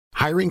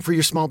Hiring for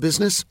your small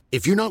business?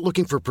 If you're not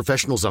looking for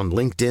professionals on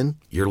LinkedIn,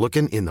 you're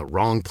looking in the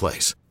wrong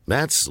place.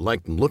 That's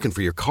like looking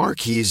for your car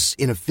keys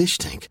in a fish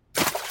tank.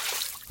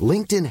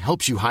 LinkedIn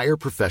helps you hire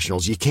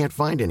professionals you can't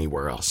find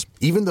anywhere else,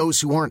 even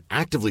those who aren't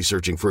actively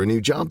searching for a new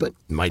job but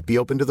might be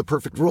open to the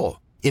perfect role.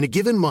 In a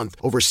given month,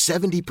 over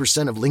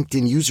 70% of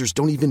LinkedIn users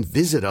don't even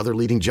visit other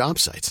leading job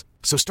sites.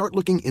 So start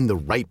looking in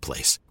the right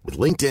place. With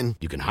LinkedIn,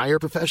 you can hire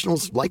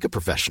professionals like a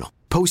professional.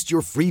 Post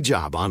your free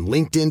job on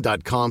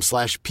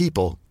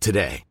linkedin.com/people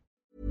today.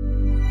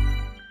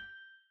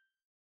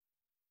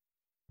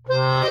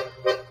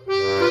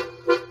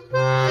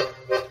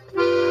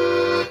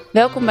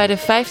 Welkom bij de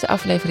 5e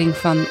aflevering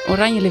van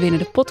Oranje Leeuwinnen,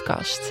 de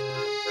podcast.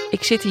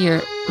 Ik zit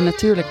hier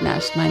natuurlijk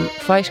naast mijn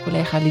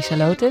vice-collega Lisa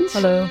Lotens.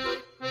 Hallo.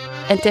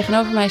 En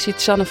tegenover mij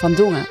zit Sanne van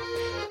Dongen.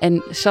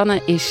 En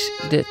Sanne is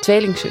de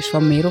tweelingzus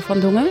van Merel van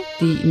Dongen,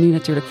 die nu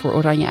natuurlijk voor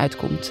Oranje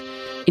uitkomt.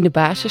 In de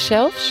basis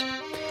zelfs.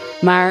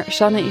 Maar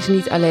Sanne is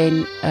niet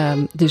alleen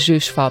de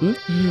zus van,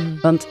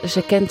 want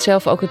ze kent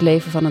zelf ook het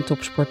leven van een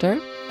topsporter.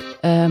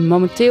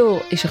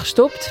 Momenteel is ze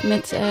gestopt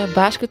met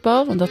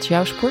basketbal, want dat is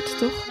jouw sport,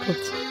 toch?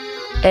 Klopt.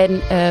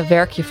 En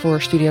werk je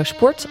voor Studio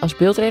Sport als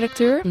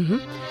beeldredacteur. Mm-hmm.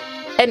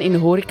 En in de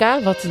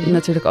horeca, wat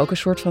natuurlijk ook een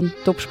soort van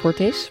topsport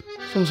is.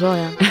 Soms wel,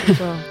 ja. Soms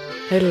wel.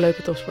 Hele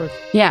leuke topsport.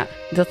 Ja,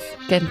 dat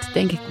kent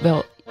denk ik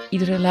wel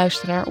iedere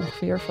luisteraar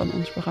ongeveer van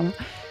ons programma.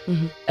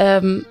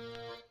 Mm-hmm.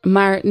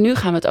 Maar nu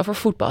gaan we het over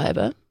voetbal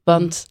hebben.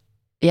 Want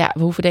ja,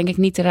 we hoeven denk ik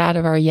niet te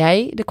raden waar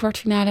jij de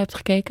kwartfinale hebt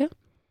gekeken.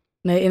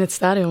 Nee, in het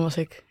stadion was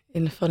ik.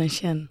 In de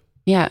Valenciennes.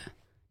 Ja,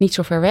 niet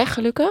zo ver weg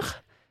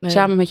gelukkig. Nee.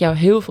 Samen met jou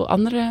heel veel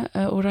andere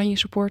Oranje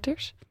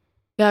supporters.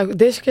 Ja,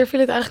 deze keer viel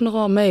het eigenlijk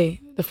nog wel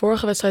mee. De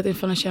vorige wedstrijd in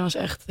Valenciennes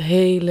was echt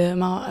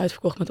helemaal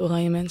uitverkocht met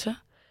Oranje mensen.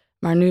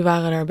 Maar nu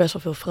waren er best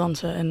wel veel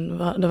Fransen. En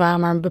er waren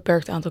maar een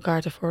beperkt aantal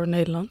kaarten voor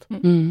Nederland.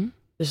 Mm-hmm.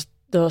 Dus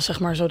dat was zeg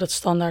maar zo, dat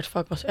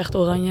standaardvak was echt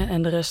Oranje.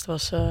 En de rest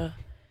was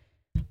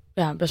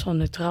best wel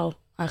neutraal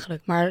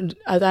eigenlijk. Maar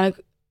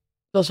uiteindelijk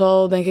was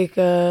wel denk ik 70%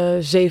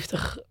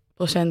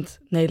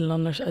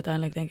 Nederlanders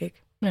uiteindelijk denk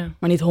ik. Ja.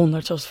 Maar niet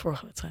 100 zoals de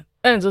vorige wedstrijd.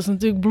 En het was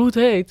natuurlijk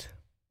bloedheet.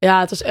 Ja,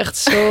 het was echt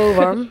zo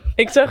warm.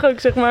 Ik zag ook,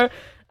 zeg maar,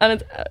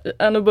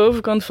 aan de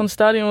bovenkant van het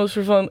stadion was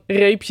er van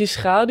reepje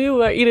schaduw,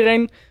 waar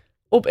iedereen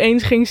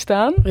opeens ging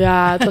staan.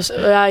 Ja, het was,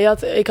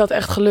 ik had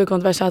echt geluk,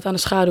 want wij zaten aan de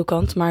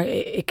schaduwkant. Maar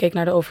ik keek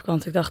naar de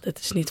overkant. Ik dacht, dit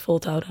is niet vol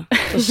te houden.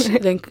 Het was,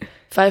 ik denk,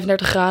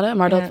 35 graden.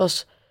 Maar dat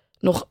was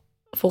nog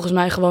volgens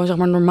mij gewoon, zeg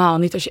maar, normaal.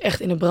 Niet als je echt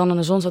in de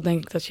brandende zon zat,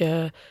 denk ik dat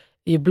je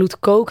bloed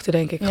kookte,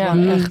 denk ik.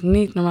 Gewoon echt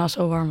niet normaal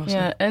zo warm was.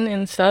 Ja, en in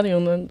het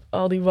stadion, en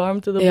al die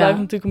warmte, dat Ja. blijft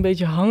natuurlijk een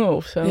beetje hangen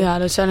of zo. Ja,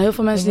 er zijn heel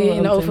veel mensen die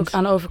Intens.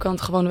 aan de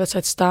overkant gewoon de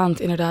wedstrijd staand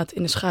inderdaad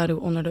in de schaduw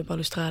onder de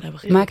balustrade hebben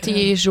gekeken. Maakte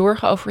je je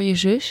zorgen over je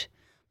zus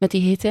met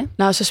die hitte?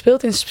 Nou, ze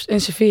speelt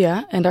in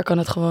Sevilla en daar kan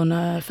het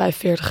gewoon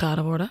 45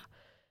 graden worden.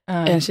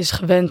 En ze is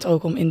gewend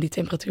ook om in die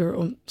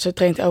temperatuur, ze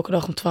traint elke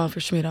dag om 12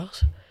 uur 's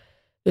middags.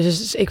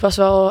 Dus ik was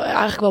wel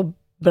eigenlijk wel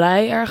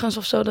blij ergens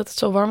of zo dat het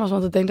zo warm was,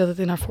 want ik denk dat het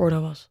in haar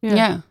voordeel was.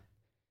 Ja.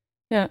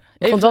 Ja. Ik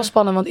vond het wel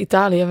spannend, want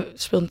Italië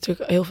speelt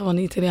natuurlijk heel veel van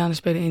de Italianen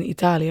spelen in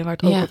Italië, waar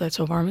het ook altijd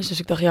zo warm is. Dus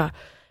ik dacht,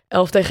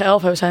 11 tegen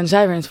 11 zijn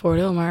zij weer in het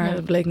voordeel, maar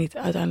het bleek niet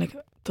uiteindelijk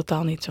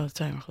totaal niet zo te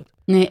zijn, maar goed.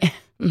 Nee.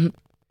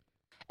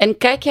 En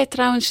kijk jij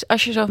trouwens,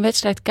 als je zo'n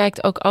wedstrijd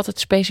kijkt, ook altijd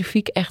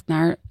specifiek echt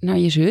naar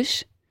je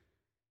zus?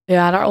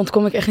 Ja, daar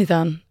ontkom ik echt niet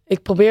aan.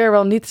 Ik probeer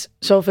wel niet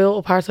zoveel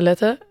op haar te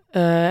letten.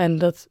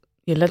 En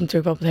je let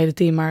natuurlijk wel op het hele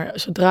team, maar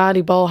zodra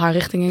die bal haar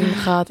richting in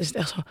gaat, is het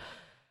echt zo.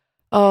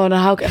 Oh, dan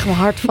hou ik echt mijn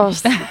hart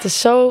vast. Het is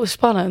zo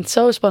spannend,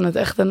 zo spannend.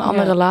 Echt een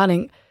andere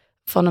lading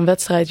van een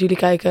wedstrijd. Jullie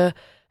kijken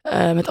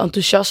met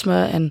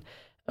enthousiasme en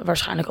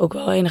waarschijnlijk ook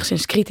wel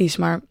enigszins kritisch,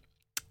 maar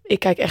ik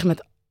kijk echt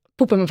met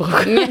poep in mijn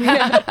broek.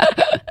 Ja.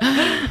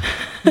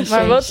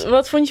 Maar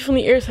wat vond je van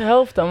die eerste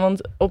helft dan?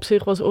 Want op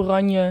zich was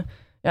Oranje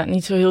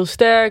niet zo heel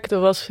sterk. Er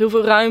was heel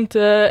veel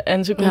ruimte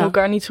en ze konden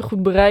elkaar niet zo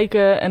goed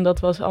bereiken. En dat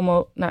was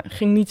allemaal,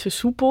 ging niet zo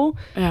soepel.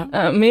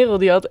 Ja. Merel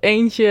die had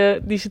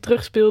eentje die ze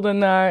terugspeelde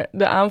naar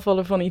de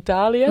aanvaller van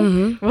Italië.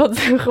 Mm-hmm. Wat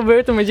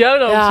gebeurt er met jou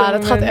dan? Ja,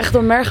 dat gaat echt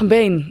door merg en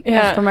been.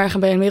 Ja. Echt door merg en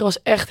been. Merel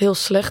was echt heel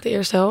slecht de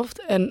eerste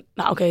helft. En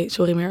oké,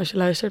 sorry meer als je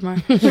luistert, maar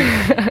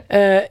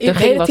het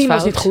hele team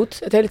was niet goed.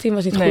 Het hele team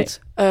was niet goed.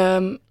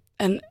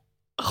 En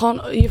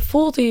gewoon, je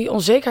voelt die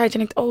onzekerheid. Je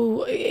denkt,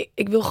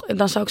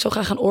 dan zou ik zo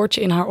graag een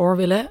oortje in haar oor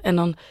willen. En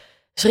dan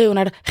schreeuwen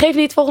naar geef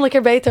niet, volgende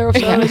keer beter of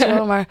zo. Weet je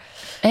wel, maar,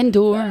 en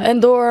door. En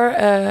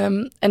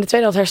de tweede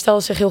helft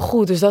herstelde zich heel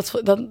goed. Dus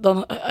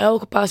dan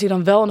elke paas die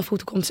dan wel aan de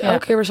voeten komt, is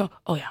elke keer weer zo,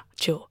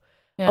 chill.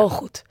 Ja. Oh,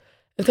 goed.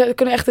 Het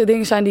kunnen echt de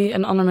dingen zijn die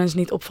een ander mens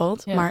niet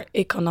opvalt. Ja. Maar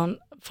ik kan dan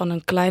van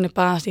een kleine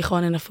paas die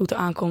gewoon in de voeten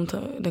aankomt,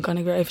 dan kan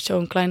ik weer even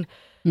zo'n klein...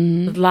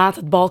 Dat laat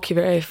het balkje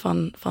weer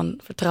even van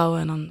vertrouwen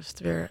en dan is het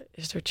weer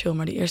chill.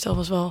 Maar die eerste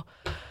helft was wel...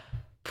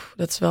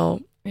 dat is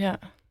wel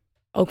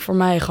ook voor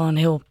mij gewoon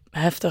heel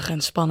heftig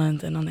en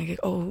spannend. En dan denk ik,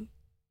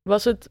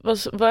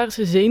 waren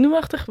ze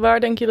zenuwachtig? Waar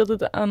denk je dat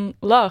het aan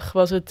lag?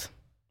 Was het...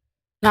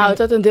 Nou, het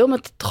had een deel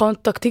met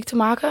gewoon tactiek te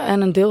maken.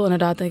 En een deel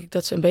inderdaad denk ik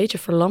dat ze een beetje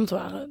verlamd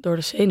waren door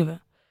de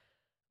zenuwen.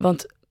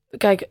 Want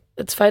kijk,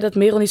 het feit dat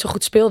Merel niet zo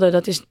goed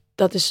speelde,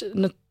 dat is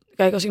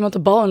kijk, als iemand de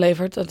bal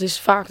inlevert, dat is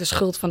vaak de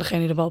schuld van degene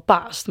die de bal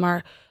paast.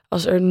 Maar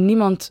als er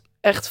niemand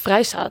echt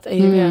vrij staat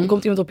en er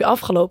komt iemand op je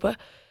afgelopen,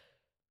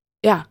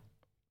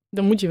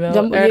 dan moet je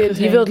wel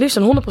je wil het liefst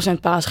een 100%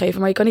 paas geven,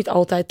 maar je kan niet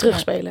altijd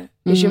terugspelen.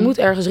 Dus je moet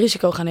ergens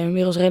risico gaan nemen.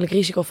 Merel is een redelijk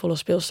risicovolle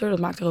speelster. Dat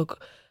maakt haar ook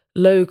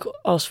leuk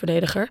als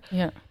verdediger.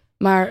 Ja.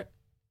 Maar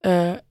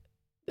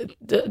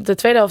de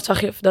tweede helft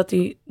zag je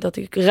dat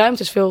die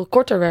ruimtes veel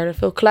korter werden,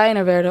 veel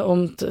kleiner werden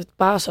om te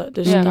pasen.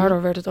 Dus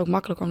daardoor werd het ook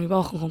makkelijker om die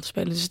bal gewoon rond te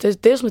spelen. Dus het is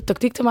deels met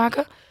tactiek te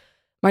maken,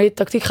 maar je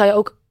tactiek ga je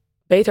ook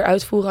beter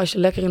uitvoeren als je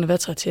lekker in de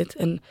wedstrijd zit.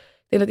 En ik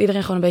denk dat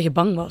iedereen gewoon een beetje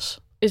bang was.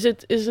 Is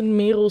het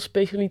Merel's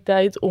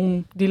specialiteit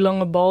om die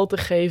lange bal te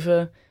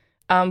geven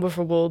aan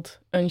bijvoorbeeld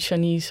een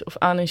Shanice of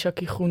aan een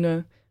Jackie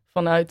Groene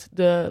vanuit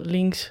de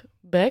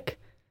linksback?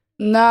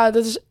 Nou,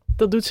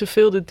 dat doet ze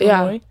veel dit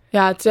toernooi.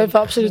 Ja, het heeft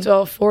wel absoluut wel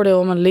een voordeel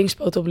om een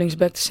linkspoot op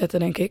linksback te zetten,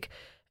 denk ik.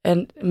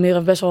 En Merel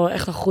heeft best wel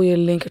echt een goede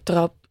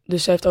linkertrap.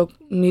 Dus ze heeft ook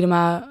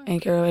Miedema 1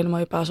 keer een hele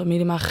mooie paas op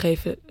Miedema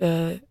gegeven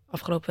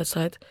afgelopen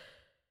wedstrijd.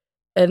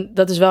 En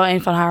dat is wel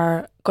een van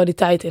haar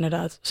kwaliteiten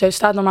inderdaad. Ze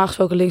staat normaal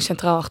gesproken links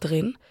centraal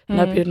achterin. Dan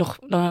heb je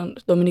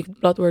Dominique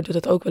Bladwoord doet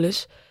dat ook wel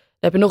eens. Dan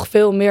heb je nog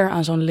veel meer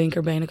aan zo'n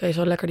linkerbeen. Dan kun je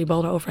zo lekker die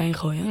bal eroverheen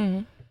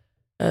gooien.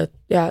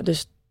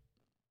 Dus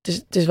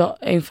het is wel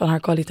een van haar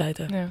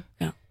kwaliteiten.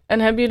 Ja. En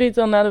hebben jullie het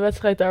dan na de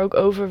wedstrijd daar ook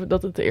over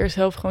dat het de eerste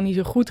helft gewoon niet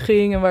zo goed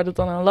ging en waar dat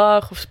dan aan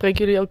lag? Of spreken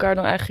jullie elkaar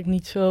dan eigenlijk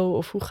niet zo?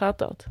 Of hoe gaat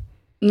dat?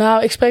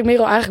 Nou, ik spreek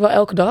Merel eigenlijk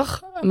wel elke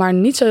dag, maar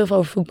niet zo heel veel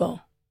over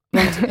voetbal.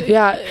 Want het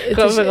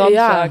is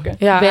randzaken.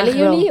 Bellen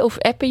jullie of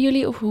appen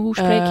jullie of hoe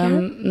spreek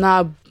je?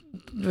 Nou,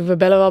 we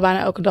bellen wel bijna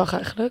elke dag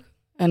eigenlijk.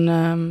 En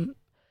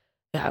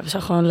we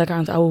zijn gewoon lekker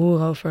aan het ouwe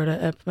hoeren over de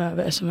app.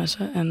 We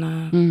sms'en en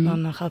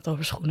dan gaat het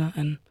over schoenen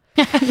en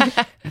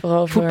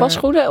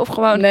voetbalschoenen of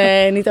gewoon?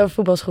 Nee, niet over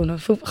voetbalschoenen.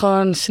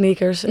 Gewoon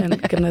sneakers. En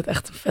ik heb net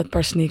echt een vet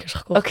paar sneakers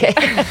gekocht. Oké.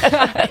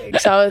 Ik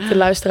zou het de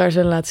luisteraar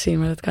zullen laten zien,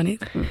 maar dat kan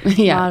niet.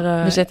 Ja,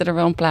 maar, we zetten er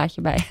wel een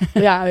plaatje bij.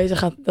 Ja, weet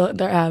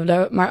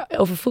je, maar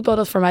over voetbal,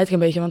 dat vermijd ik een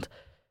beetje. Want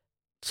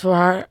voor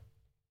haar,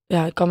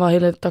 ik kan wel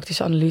hele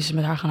tactische analyses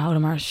met haar gaan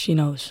houden, maar she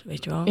knows,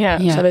 weet je wel.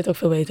 Ja. Zij weet ook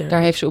veel beter.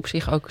 Daar heeft ze op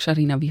zich ook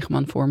Sarina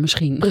Wiegman voor,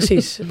 misschien.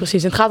 Precies. En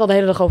het gaat al de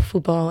hele dag over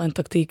voetbal en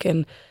tactiek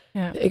en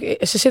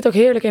ze zit ook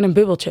heerlijk in een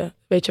bubbeltje,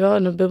 weet je wel.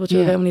 En dat bubbeltje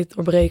wil helemaal niet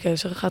doorbreken.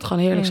 Ze gaat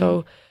gewoon heerlijk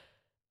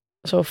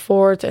zo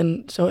voort.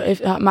 En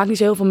maakt niet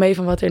zo heel veel mee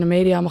van wat er in de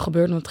media allemaal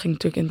gebeurt. Want het ging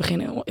natuurlijk in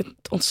het begin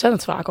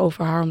ontzettend vaak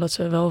over haar, omdat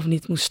ze wel of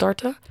niet moest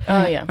starten.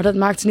 Maar dat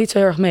maakt ze niet zo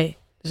heel erg mee.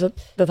 Dus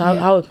dat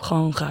hou ik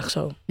gewoon graag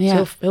zo. Het is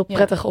heel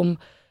prettig om een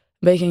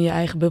beetje in je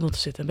eigen bubbel te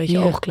zitten. Een beetje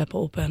oogkleppen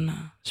op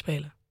en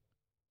spelen.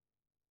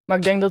 Maar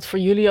ik denk dat voor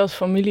jullie als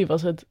familie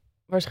was het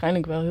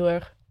waarschijnlijk wel heel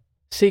erg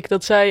sick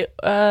dat zij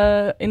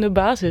in de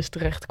basis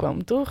terecht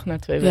kwam, toch? Na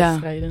 2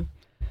 wedstrijden.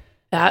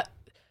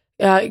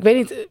 Ja, ik weet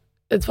niet.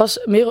 Het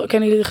was Merel,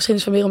 kennen jullie de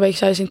geschiedenis van Merel een beetje?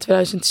 Zij is in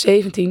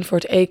 2017 voor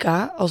het EK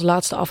als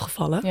laatste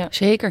afgevallen. Ja.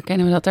 Zeker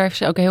kennen we dat. Daar heeft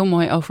ze ook heel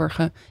mooi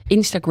over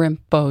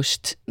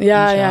Instagram-post.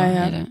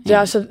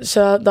 Ja,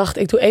 ze dacht,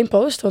 ik doe 1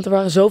 post, want er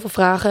waren zoveel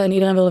vragen en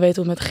iedereen wilde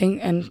weten hoe het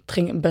ging. En het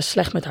ging best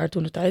slecht met haar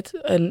toen de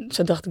tijd. En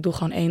ze dacht, ik doe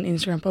gewoon 1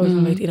 Instagram-post,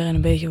 dan weet iedereen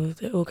een beetje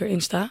hoe ik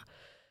erin sta.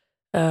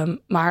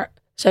 Maar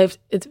ze heeft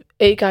het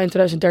EK in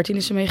 2013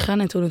 is ze meegegaan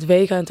en toen het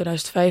WK in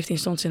 2015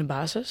 stond ze in de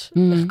basis.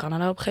 Tegen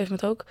Canada op een gegeven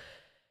moment ook.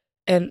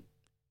 En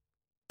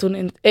toen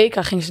in het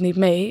EK ging ze niet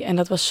mee. En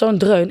dat was zo'n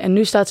dreun. En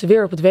nu staat ze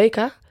weer op het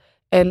WK.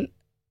 En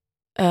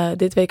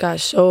dit WK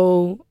is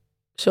zo...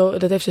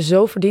 Dat heeft ze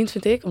zo verdiend,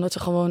 vind ik. Omdat ze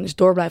gewoon is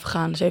door blijven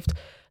gaan. Ze heeft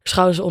haar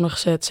schouders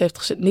ondergezet. Ze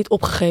heeft niet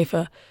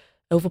opgegeven.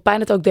 Hoeveel pijn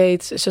het ook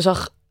deed. Ze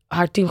zag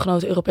haar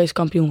teamgenoten Europees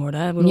kampioen worden.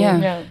 Hè? Ik bedoel,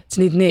 het is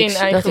niet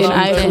niks. In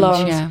eigen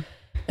land.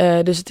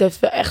 Dus het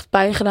heeft echt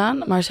pijn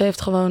gedaan. Maar ze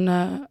heeft gewoon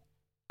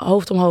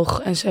hoofd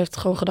omhoog. En ze heeft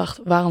gewoon gedacht,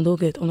 waarom doe ik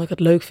dit? Omdat ik het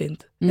leuk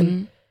vind.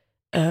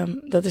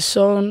 En dat is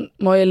zo'n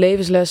mooie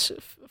levensles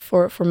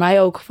voor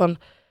mij ook. Van,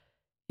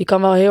 je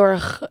kan wel heel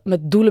erg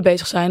met doelen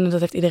bezig zijn. En dat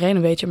heeft iedereen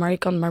een beetje. Maar je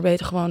kan maar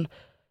beter gewoon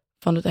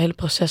van het hele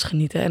proces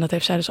genieten. En dat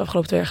heeft zij dus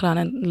afgelopen 2 jaar gedaan.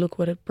 En look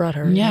what it brought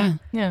her. Ja.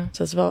 Dus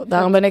dat is wel,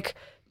 daarom ben ik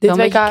dit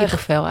WK... WK...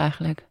 kippenvel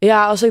eigenlijk.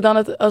 Ja, als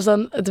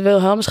dan het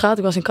Wilhelmuschaat.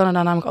 Ik was in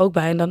Canada namelijk ook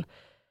bij. En dan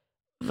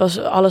was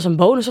alles een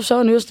bonus of zo.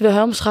 En nu als het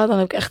Wilhelmuschaat, dan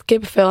heb ik echt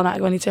kippenvel. Nou,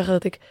 ik wil niet zeggen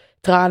dat ik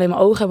tranen in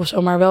mijn ogen heb of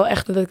zo. Maar wel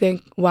echt dat ik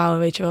denk, wauw,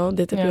 weet je wel.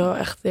 Dit heb je wel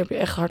echt, daar heb je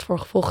echt hard voor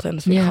gevochten. En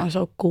dat vind ik gewoon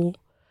zo cool.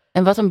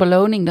 En wat een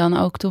beloning dan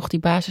ook, toch? Die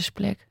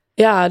basisplek.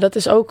 Ja, dat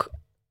is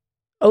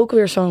ook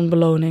weer zo'n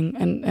beloning.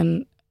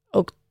 En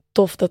ook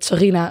tof dat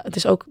Sarina... Het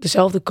is ook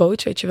dezelfde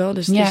coach, weet je wel.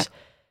 Dus het is,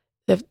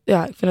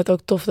 ik vind het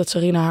ook tof dat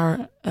Sarina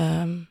haar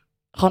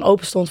gewoon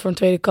open stond voor een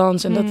tweede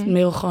kans. En dat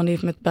Merel gewoon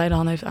niet met beide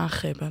handen heeft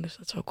aangegrepen. Dus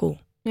dat is wel cool.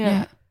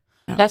 Ja.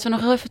 Laten we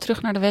nog heel even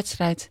terug naar de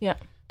wedstrijd. Ja.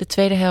 De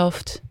tweede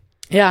helft.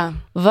 Ja.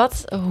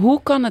 Hoe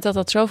kan het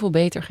dat zoveel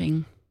beter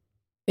ging?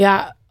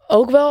 Ja,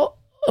 ook wel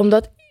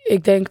omdat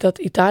ik denk dat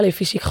Italië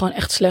fysiek gewoon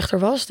echt slechter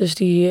was. Dus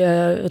die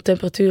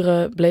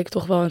temperaturen bleken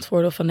toch wel in het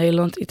voordeel van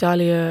Nederland.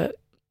 Italië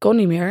kon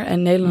niet meer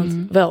en Nederland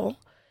wel.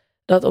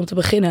 Dat om te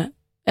beginnen.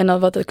 En dan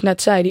wat ik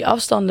net zei, die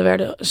afstanden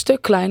werden een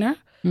stuk kleiner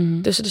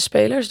tussen de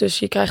spelers. Dus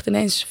je krijgt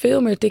ineens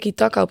veel meer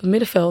tiki-taka op het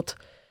middenveld.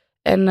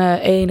 En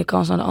ene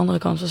kans naar de andere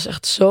kant. Dat is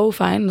echt zo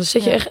fijn. Dan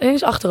zit je echt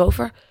ineens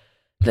achterover.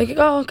 Dan denk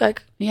ik,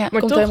 kijk. Ja,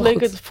 maar toch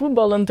leek het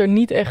voetballend er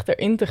niet echt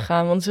erin te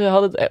gaan. Want ze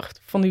hadden het echt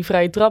van die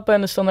vrije trappen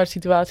en de standaard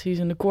situaties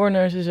en de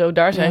corners en zo.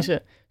 Daar zijn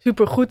ze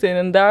super goed in.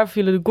 En daar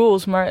vielen de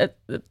goals. Maar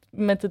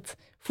met het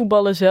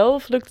voetballen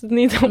zelf lukt het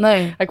niet.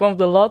 Nee. Hij kwam op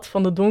de lat.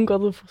 Van de Donk had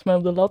volgens mij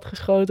op de lat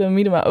geschoten. En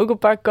Miedema ook een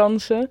paar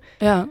kansen.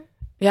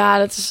 Ja,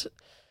 dat is...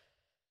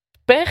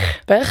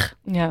 Pech?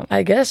 Ja.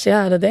 I guess,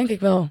 ja, dat denk ik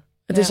wel.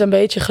 Het is een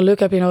beetje geluk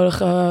heb je nodig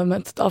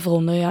met het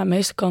afronden. Ja, de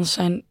meeste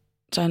kansen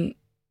zijn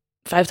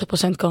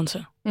 50%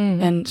 kansen.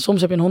 En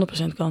soms heb je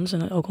een 100% kans.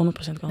 En ook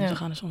 100% kansen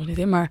gaan er soms niet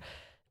in. Maar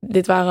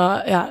het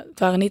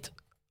waren niet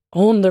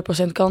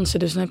 100% kansen.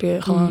 Dus dan heb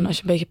je gewoon, als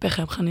je een beetje pech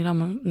hebt, gaan die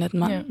dan net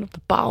op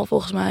de paal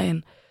volgens mij.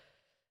 En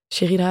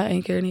Sherida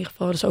 1 keer in ieder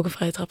geval. Dat is ook een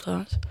vrije trap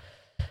trouwens.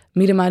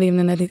 Miedema die hem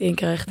er net niet in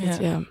krijgt.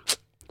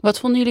 Wat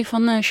vonden jullie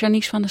van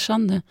Janice van der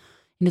Sande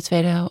in de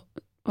tweede helft?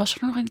 Was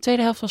er nog in de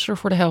tweede helft? Was er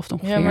voor de helft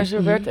ongeveer? Ja, maar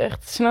ze werd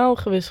echt snel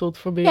gewisseld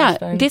voor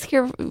Beresteyn. Ja, dit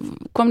keer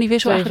kwam die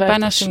wissel eigenlijk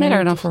bijna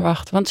sneller dan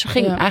verwacht. Want ze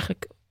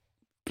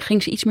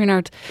ging ze iets meer naar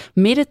het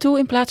midden toe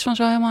in plaats van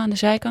zo helemaal aan de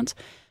zijkant.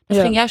 Het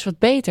ging juist wat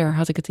beter,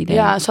 had ik het idee.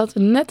 Ja, ze had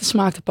net de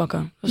smaak te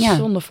pakken. Dat was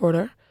zonde voor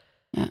haar.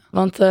 Ja.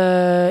 Want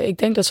ik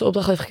denk dat ze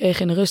opdracht heeft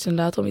gekregen in de rust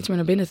inderdaad om iets meer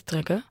naar binnen te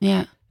trekken.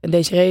 Ja. En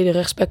deze reden,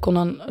 rechtsback kon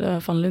dan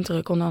van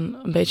Lunteren kon dan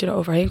een beetje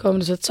eroverheen komen.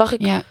 Dus dat zag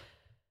ik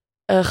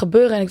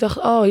gebeuren. En ik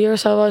dacht, hier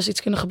zou wel eens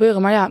iets kunnen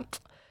gebeuren. Maar ja,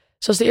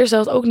 zoals de eerste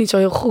helft ook niet zo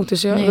heel goed.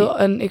 Dus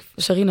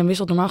Sarina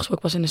wisselt normaal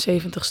gesproken pas in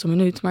de 70ste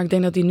minuut. Maar ik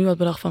denk dat hij nu had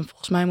bedacht van,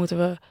 volgens mij moeten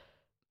we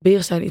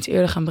Beresteyn iets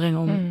eerder gaan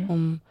brengen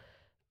om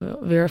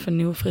weer even een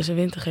nieuwe frisse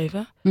wind te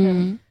geven.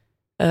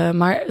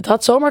 Maar het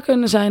had zomaar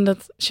kunnen zijn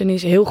dat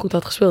Janice heel goed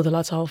had gespeeld de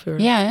laatste half uur.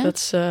 Ja, dat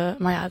is,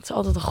 maar ja, het is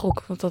altijd een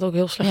gok. Want dat ook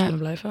heel slecht kunnen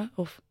blijven.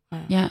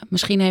 Ja,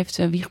 misschien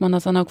heeft Wiegman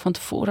dat dan ook van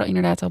tevoren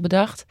inderdaad al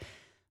bedacht.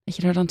 Dat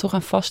je er dan toch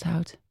aan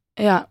vasthoudt.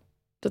 Ja,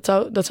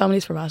 dat zou me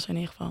niet verbazen in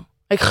ieder geval.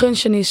 Ik gun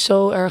Janice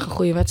zo erg een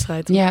goede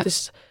wedstrijd. Ja. Het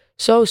is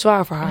zo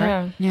zwaar voor haar.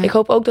 Ja. Ja. Ik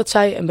hoop ook dat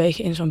zij een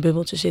beetje in zo'n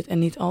bubbeltje zit en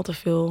niet al te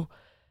veel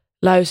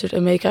luistert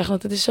en meekrijgt.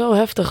 Want het is zo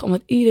heftig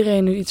omdat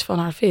iedereen nu iets van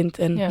haar vindt.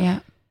 En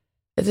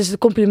het is een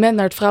compliment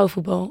naar het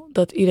vrouwenvoetbal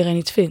dat iedereen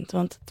iets vindt.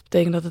 Want het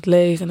betekent dat het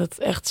leeft en dat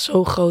het echt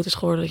zo groot is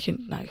geworden dat je,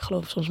 ik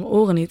geloof soms mijn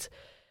oren niet.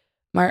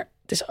 Maar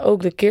het is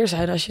ook de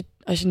keerzijde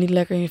als je niet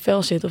lekker in je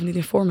vel zit of niet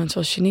in vorm bent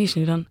zoals Janice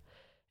nu, dan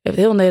heeft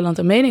heel Nederland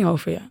een mening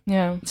over je.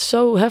 Ja. Het is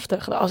zo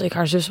heftig. Als ik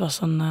haar zus was,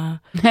 dan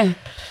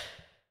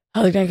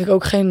had ik denk ik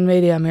ook geen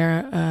media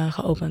meer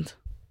geopend.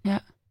 Ja.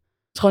 Het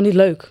is gewoon niet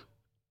leuk.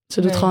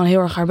 Ze doet gewoon heel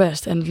erg haar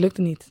best en het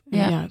lukte niet.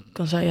 Ja.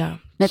 Kan zij,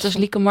 net als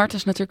Lieke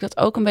Martens natuurlijk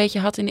dat ook een beetje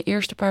had in de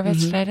eerste paar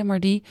wedstrijden. Maar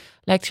die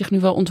lijkt zich nu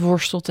wel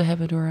ontworsteld te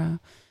hebben door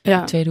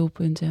 2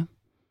 doelpunten.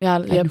 Ja,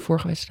 de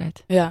vorige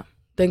wedstrijd. Ja,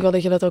 ik denk wel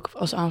dat je dat ook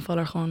als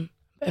aanvaller gewoon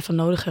even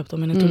nodig hebt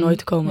om in een toernooi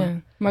te komen.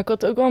 Ja. Maar ik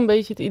had ook wel een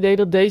beetje het idee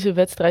dat deze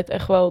wedstrijd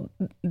echt wel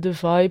de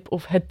vibe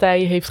of het tij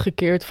heeft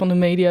gekeerd van de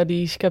media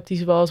die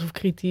sceptisch was of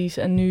kritisch.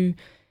 En nu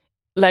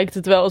lijkt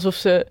het wel alsof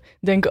ze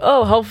denken,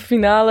 halve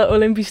finale,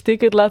 Olympisch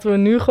ticket, laten we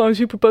nu gewoon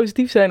super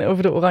positief zijn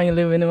over de Oranje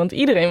Leeuwinnen. Want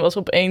iedereen was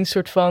opeens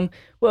soort van,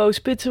 wow,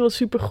 Spitsen was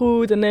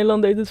supergoed en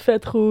Nederland deed het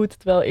vet goed.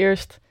 Terwijl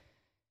eerst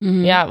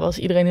was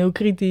iedereen heel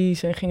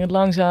kritisch en ging het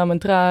langzaam en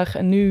traag.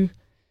 En nu...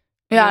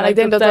 Ja, en ik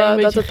denk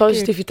dat de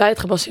positiviteit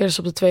gebaseerd is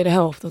op de tweede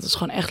helft. Dat is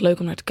gewoon echt leuk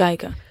om naar te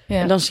kijken. Ja.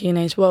 En dan zie je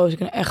ineens, wow, ze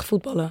kunnen echt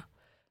voetballen.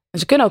 En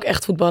ze kunnen ook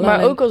echt voetballen.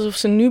 Maar ook alsof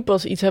ze nu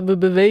pas iets hebben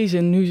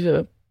bewezen. Nu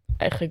ze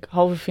eigenlijk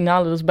halve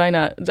finale, dat is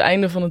bijna het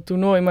einde van het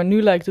toernooi. Maar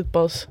nu lijkt het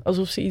pas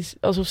alsof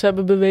ze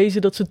hebben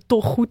bewezen dat ze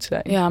toch goed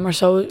zijn. Ja, maar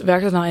zo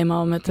werkt het nou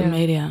eenmaal met de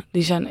media.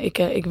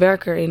 Ik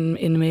werk er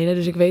in de media,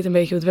 dus ik weet een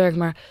beetje hoe het werkt.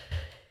 Maar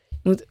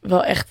je moet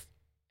wel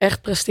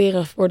echt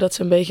presteren voordat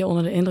ze een beetje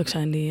onder de indruk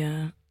zijn, die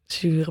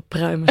zure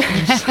pruimen.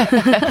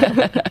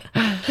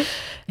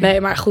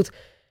 Nee, maar goed.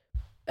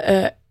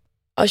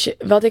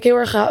 Wat ik heel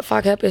erg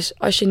vaak heb is,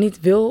 als je niet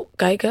wil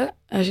kijken,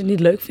 als je het niet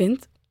leuk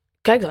vindt,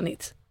 kijk dan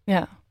niet.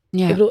 Ja.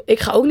 Ik bedoel, ik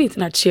ga ook niet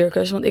naar het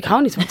circus, want ik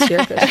hou niet van het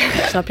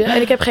circus. Snap je?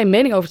 En ik heb geen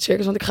mening over het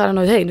circus, want ik ga er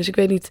nooit heen. Dus ik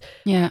weet niet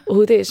hoe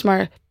het is.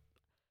 Maar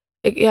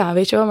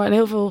weet je wel, maar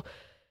heel veel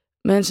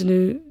mensen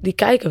nu, die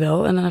kijken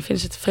wel en dan vinden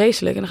ze het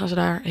vreselijk. En dan gaan ze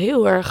daar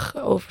heel erg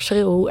over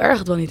schreeuwen hoe erg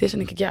het wel niet is. En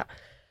dan denk ik,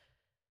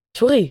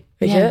 sorry,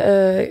 weet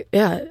je.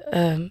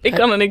 Ik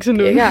kan er niks aan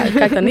doen. Ja,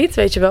 kijk dan niet,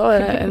 weet je wel.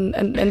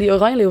 En die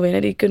Oranje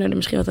Leeuwinnen, die kunnen er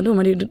misschien wat aan doen,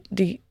 maar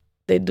die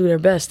doen haar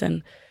best.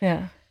 En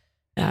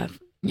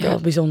wel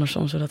bijzonder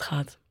soms hoe dat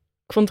gaat.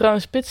 Ik vond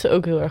trouwens Spitsen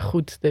ook heel erg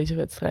goed, deze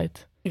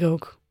wedstrijd. Ik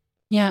ook.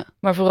 Ja.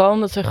 Maar vooral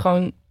omdat ze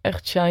gewoon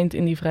echt shined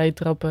in die vrije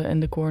trappen en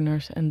de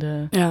corners en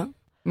de... Ja.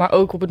 Maar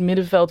ook op het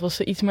middenveld was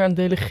ze iets meer aan het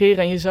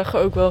delegeren. En je zag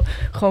haar ook wel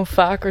gewoon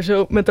vaker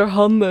zo met haar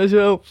handen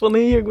zo van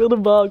hier, ik wil de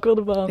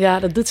bal. Ja,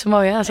 dat doet ze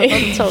mooi, hè? Zo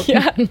altijd zo.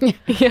 Ja.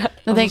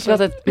 Dan denk ik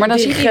altijd, maar dan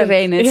ziet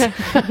iedereen het. Ja.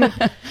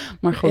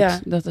 Maar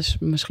goed, dat is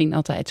misschien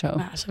altijd zo.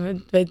 Nou,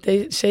 ze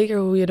weet zeker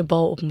hoe je de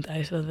bal op moet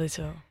eisen, dat weet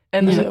ze wel.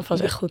 En dat was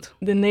echt goed.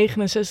 De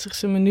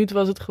 69e minuut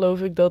was het,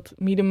 geloof ik, dat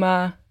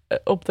Miedema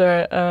op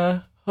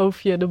haar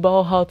hoofdje de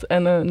bal had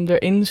en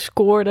erin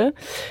scoorde.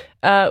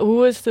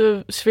 Hoe is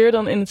de sfeer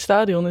dan in het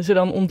stadion? Is er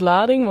dan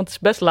ontlading? Want het is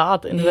best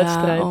laat in de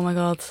wedstrijd. Oh my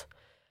god.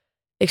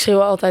 Ik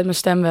schreeuw altijd mijn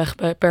stem weg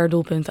per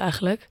doelpunt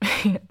eigenlijk.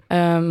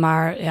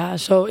 Maar ja,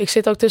 ik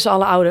zit ook tussen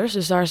alle ouders.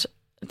 Dus daar is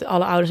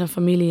alle ouders en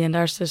familie. En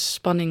daar is de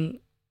spanning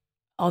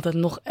altijd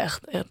nog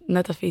echt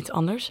net even iets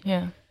anders.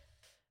 Ja.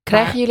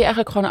 Krijgen jullie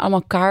eigenlijk gewoon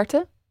allemaal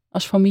kaarten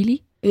als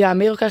familie? Ja,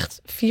 Merel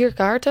krijgt 4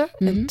 kaarten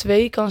en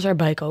 2 kan ze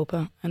erbij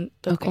kopen. En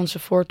dat kon ze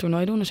voor het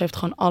toernooi doen. Dus ze heeft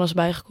gewoon alles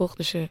bijgekocht.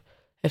 Dus ze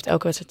heeft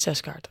elke wedstrijd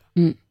 6 kaarten.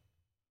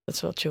 Dat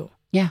is wel chill.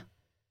 Ja.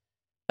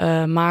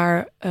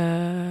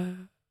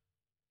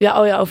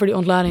 Over die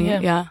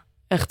ontladingen. Ja,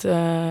 echt,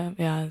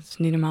 het is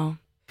niet normaal.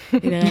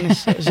 Iedereen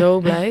is zo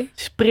blij.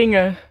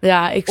 Springen,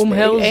 ja,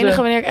 omhelzen. Het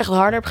enige wanneer ik echt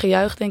harder heb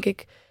gejuicht, denk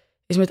ik,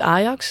 is met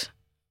Ajax.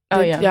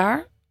 Dit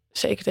jaar.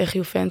 Zeker tegen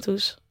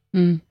Juventus.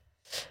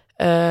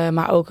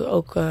 Maar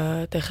ook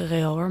tegen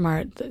Real, hoor.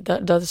 Maar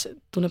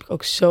toen heb ik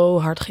ook zo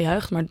hard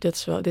gejuicht. Maar dit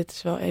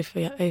is wel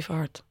even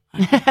hard.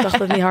 Ik dacht dat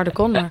het niet harder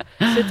kon, maar...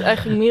 Zit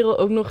eigenlijk Merel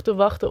ook nog te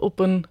wachten op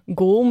een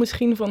goal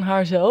misschien van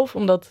haarzelf?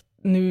 Omdat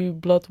nu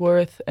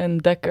Bloodworth en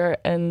Dekker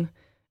en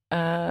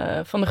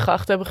Van der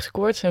Gracht hebben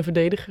gescoord. Zijn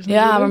verdedigers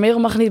natuurlijk. Ja, maar Merel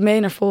mag niet mee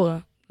naar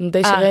voren.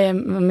 Desiree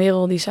en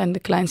Merel die zijn de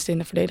kleinste in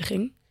de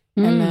verdediging.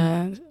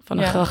 En Van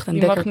der Gracht en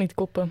die Dekker... mag niet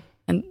koppen.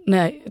 En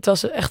nee, het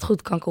was echt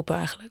goed kan koppen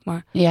eigenlijk.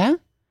 Maar... Ja?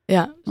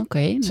 Ja.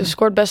 Oké. Ze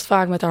scoort best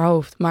vaak met haar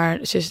hoofd. Maar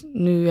ze is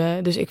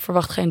nu... dus ik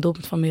verwacht geen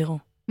doelpunt van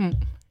Merel.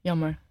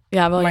 Jammer.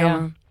 Ja, wel maar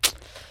jammer.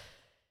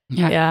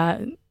 Ja,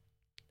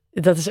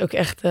 dat is ook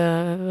echt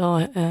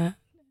wel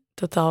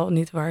totaal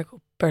niet waar ik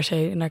per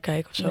se naar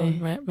kijk of zo.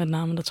 Nee. Met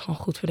name dat ze gewoon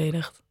goed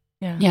verdedigt.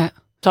 Ja. Het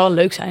zou wel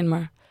leuk zijn,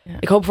 maar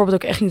ik hoop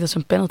bijvoorbeeld ook echt niet dat ze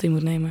een penalty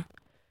moet nemen.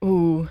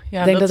 Ja,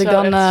 ik denk dat ik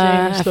dan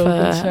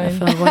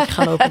even een rondje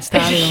ga lopen in het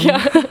stadion.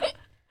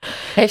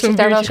 Heeft ze het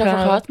daar wel eens over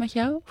gehad met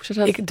jou?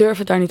 Ik durf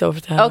het daar niet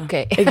over te hebben.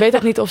 Okay. Ik weet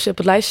ook niet of ze op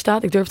het lijstje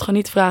staat. Ik durf het gewoon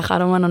niet te vragen. I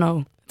don't wanna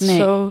know.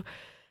 Nee.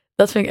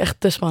 Dat vind ik echt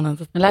te spannend.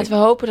 Laten we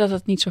hopen dat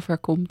het niet zo ver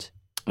komt.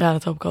 Ja,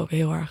 dat hoop ik ook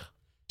heel erg.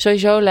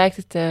 Sowieso lijkt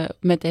het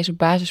met deze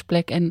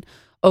basisplek en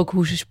ook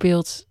hoe ze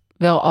speelt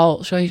wel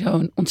al sowieso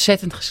een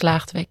ontzettend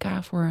geslaagd WK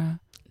voor Merel.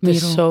 Het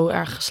is zo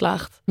erg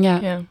geslaagd.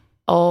 Ja.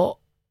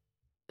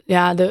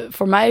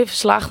 Voor mij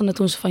verslaagde het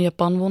toen ze van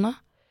Japan wonnen.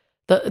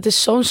 Het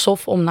is zo'n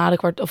sof om na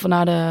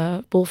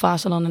de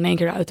poolfase dan in één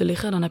keer eruit te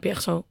liggen. Dan heb je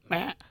echt zo...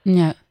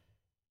 Ja.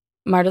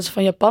 Maar dat ze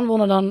van Japan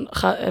wonnen, dan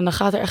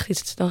gaat er echt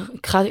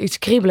iets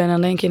kriebelen. En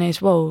dan denk je ineens,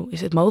 wow, is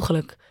dit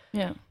mogelijk?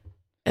 Ja.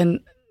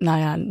 En nou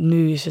ja,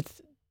 nu is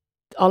het...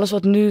 Alles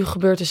wat nu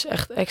gebeurt is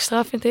echt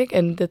extra, vind ik.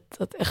 En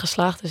dat echt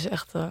geslaagd is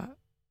echt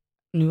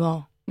nu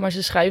al. Maar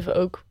ze schrijven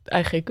ook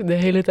eigenlijk de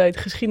hele tijd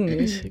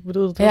geschiedenis. Ik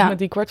bedoel, dat was met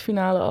die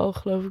kwartfinale al,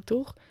 geloof ik,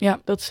 toch? Ja.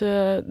 Dat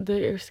ze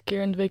de eerste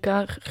keer in de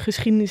WK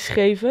geschiedenis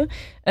schreven.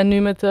 En nu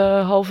met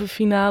de halve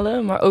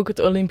finale, maar ook het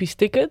Olympisch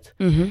ticket.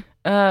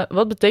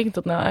 Wat betekent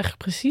dat nou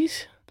eigenlijk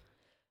precies?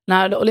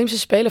 Nou, de Olympische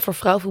Spelen voor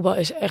vrouwenvoetbal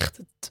is echt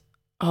het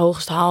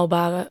hoogst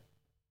haalbare.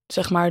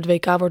 Zeg maar, het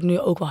WK wordt nu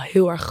ook wel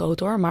heel erg groot,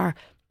 hoor. Maar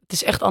het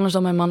is echt anders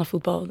dan bij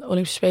mannenvoetbal. De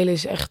Olympische Spelen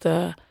is echt...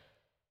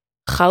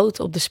 goud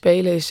op de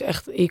Spelen is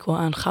echt equal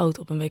aan goud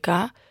op een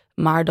WK.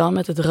 Maar dan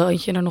met het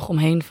randje er nog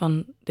omheen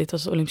van... Dit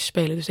was de Olympische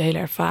Spelen. Dus de hele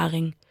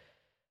ervaring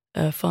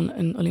van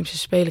een Olympische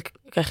Spelen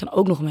krijg je dan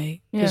ook nog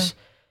mee. Ja. Dus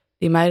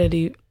die meiden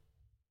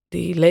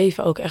die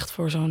leven ook echt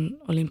voor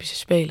zo'n Olympische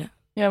Spelen.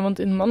 Ja, want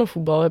in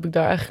mannenvoetbal heb ik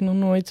daar eigenlijk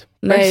nog nooit...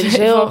 Nee, dus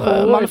heel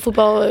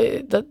mannenvoetbal,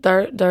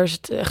 daar is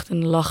het echt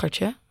een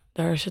lachertje.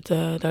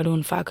 Daar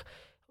doen vaak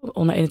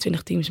onder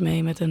 21 teams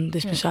mee met een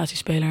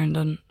dispensatiespeler. En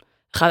dan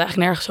gaat het eigenlijk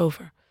nergens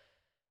over.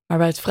 Maar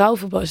bij het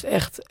vrouwenvoetbal is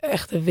het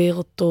echt de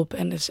wereldtop.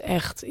 En het is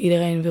echt,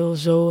 iedereen wil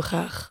zo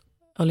graag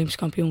Olympisch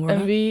kampioen worden.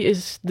 En wie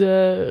is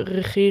de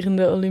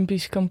regerende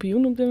Olympisch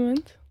kampioen op dit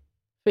moment?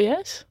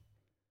 VS?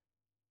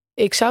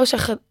 Ik zou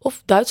zeggen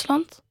of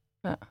Duitsland.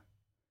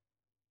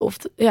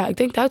 Ja. Ik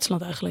denk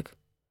Duitsland eigenlijk.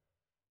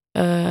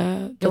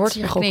 Er wordt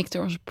hier geknikt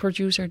door onze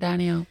producer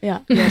Daniel.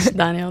 Ja, yes,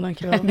 Daniel,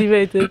 dankjewel. Die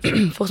weet het.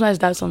 Volgens mij is het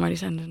Duitsland, maar die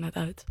zijn er net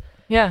uit.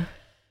 Ja.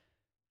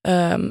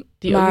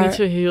 Die ook niet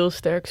zo heel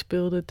sterk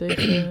speelde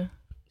tegen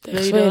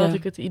Zweden, had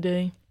ik het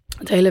idee.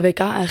 Het hele WK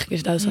eigenlijk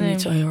is Duitsland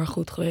niet zo heel erg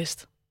goed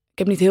geweest. Ik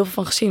heb niet heel veel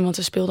van gezien, want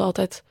ze speelden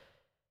altijd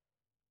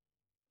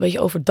een beetje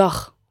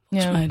overdag,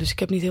 volgens mij. Dus ik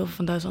heb niet heel veel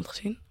van Duitsland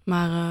gezien.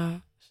 Maar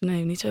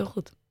nee, niet zo heel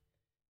goed.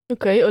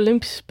 Oké,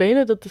 Olympische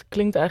Spelen, dat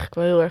klinkt eigenlijk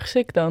wel heel erg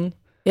sick dan.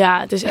 Ja,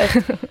 het is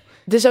echt...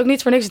 Het is ook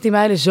niet voor niks dat die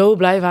meiden zo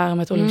blij waren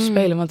met de Olympische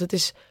Spelen. Want het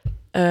is...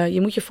 je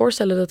moet je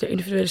voorstellen dat er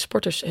individuele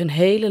sporters hun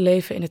hele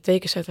leven in het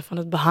teken zetten van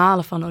het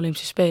behalen van de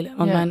Olympische Spelen.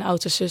 Want mijn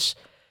oudste zus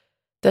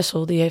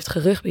Tessel, die heeft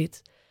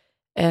gerugbied.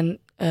 En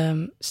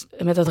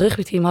met dat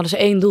rugbyteam hadden ze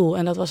 1 doel.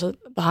 En dat was het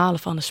behalen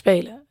van de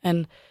Spelen.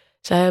 En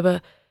zij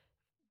hebben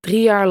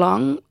 3 jaar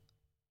lang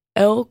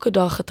elke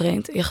dag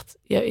getraind. Echt,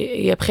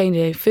 je hebt geen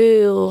idee.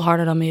 Veel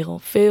harder dan Merel.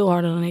 Veel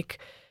harder dan ik.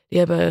 Die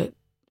hebben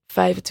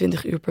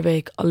 25 uur per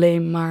week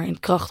alleen maar in het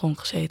krachthonk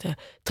gezeten.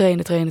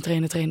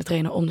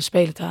 Trainen om de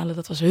Spelen te halen.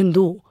 Dat was hun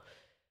doel.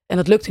 En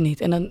dat lukte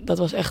niet. En dat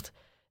was echt...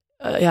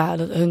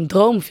 hun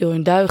droom viel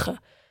in duigen.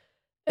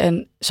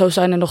 En zo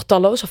zijn er nog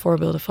talloze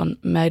voorbeelden van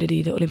meiden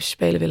die de Olympische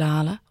Spelen willen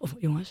halen. Of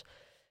jongens.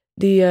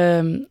 Die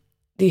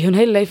hun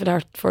hele leven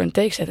daarvoor in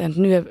teken zetten.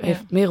 En nu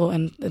heeft Merel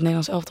en het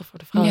Nederlands elftal voor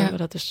de vrouwen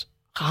hebben dat dus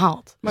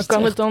gehaald. Maar dus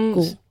kan het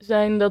dan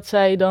zijn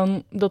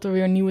dat er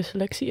weer een nieuwe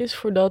selectie is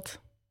voor dat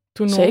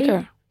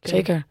toernooi?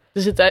 Zeker.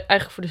 Dus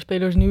eigenlijk voor de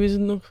spelers nu is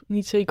het nog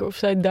niet zeker of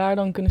zij daar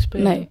dan kunnen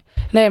spelen?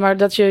 Nee, maar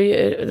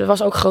er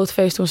was ook een groot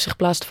feest toen ze zich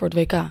plaatsten voor het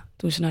WK.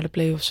 Toen ze naar de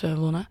play-offs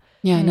wonnen.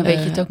 Ja, en dan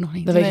weet je het ook nog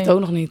niet. Dan weet je het ook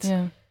nog niet.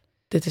 Ja.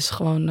 Dit is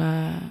gewoon...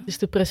 Het is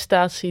de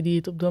prestatie die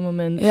het op dat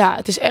moment... Ja,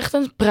 het is echt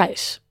een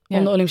prijs.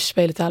 Om de Olympische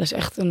Spelen te halen is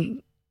echt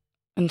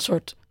een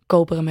soort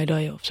koperen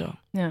medaille of zo.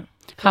 Ja.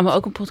 Gaan we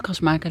ook een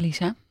podcast maken,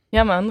 Lisa?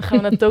 Ja man, dan gaan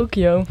we naar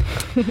Tokio.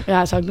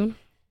 Ja, zou ik doen.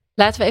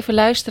 Laten we even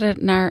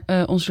luisteren naar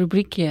ons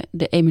rubriekje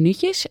De 1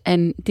 Minuutjes.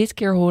 En dit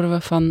keer horen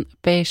we van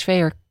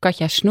PSV'er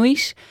Katja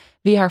Snoeis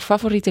wie haar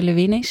favoriete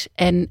leeuwin is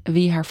en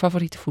wie haar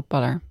favoriete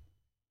voetballer.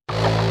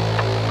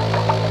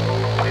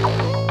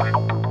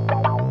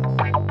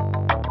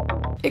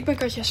 Ik ben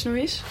Katja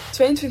Snoeis,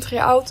 22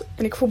 jaar oud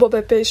en ik voetbal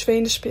bij PSV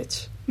in de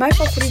spits. Mijn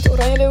favoriete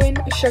oranje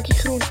leeuwin is Jackie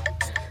Groen.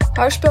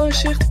 Haar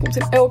spelinzicht komt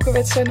in elke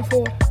wedstrijd naar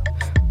voren.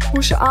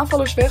 Hoe ze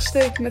aanvallers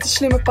wegsteekt met een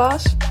slimme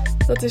paas,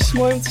 dat is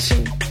mooi om te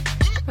zien.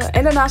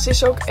 En daarnaast is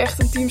ze ook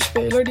echt een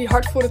teamspeler die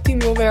hard voor het team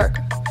wil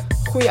werken.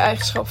 Goeie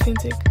eigenschap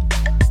vind ik.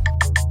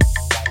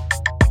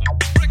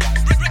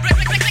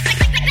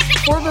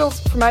 Een voorbeeld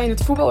voor mij in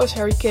het voetbal is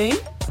Harry Kane.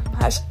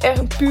 Hij is echt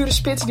een pure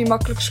spits die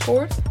makkelijk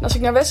scoort. En als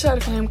ik naar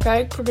wedstrijden van hem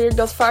kijk, probeer ik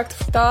dat vaak te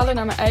vertalen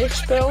naar mijn eigen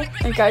spel.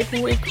 En kijken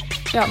hoe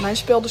ik mijn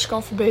spel dus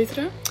kan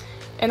verbeteren.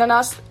 En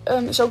daarnaast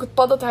is ook het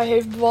pad dat hij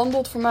heeft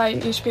bewandeld voor mij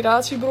een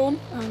inspiratiebron.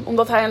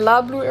 Omdat hij een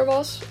laadbloeier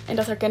was. En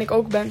dat herken ik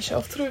ook bij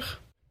mezelf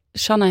terug.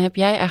 Sanne, heb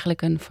jij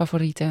eigenlijk een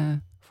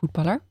favoriete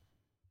voetballer?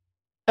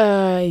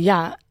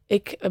 Ja,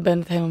 ik ben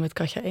het helemaal met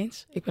Katja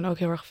eens. Ik ben ook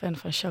heel erg fan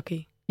van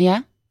Jackie. Ja?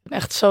 Ik ben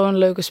echt zo'n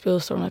leuke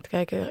speelster om naar te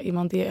kijken.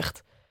 Iemand die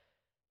echt...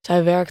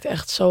 Zij werkt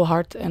echt zo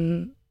hard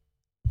en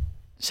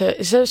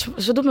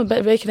ze doet me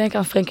een beetje denken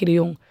aan Frenkie de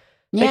Jong.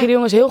 Ja. Frenkie de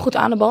Jong is heel goed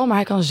aan de bal, maar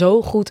hij kan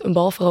zo goed een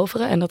bal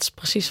veroveren. En dat is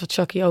precies wat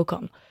Jackie ook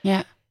kan.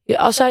 Ja.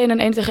 Als zij in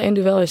een 1-tegen-1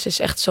 duel is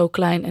echt zo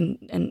klein.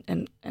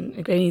 En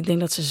ik weet niet, ik denk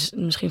dat ze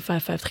misschien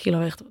 55 kilo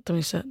weegt.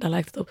 Tenminste, daar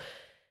lijkt het op.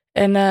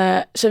 En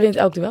ze wint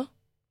elk duel.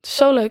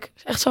 Zo leuk.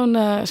 Echt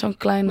zo'n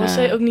klein... Was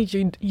zij ook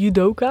niet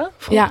judoka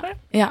vroeger?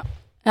 Ja.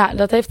 Ja,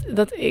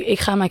 ik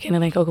ga mijn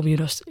kinderen denk ik ook op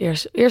judo.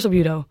 Eerst op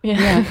judo.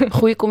 Ja.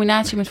 Goede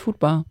combinatie met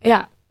voetbal.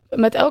 Ja,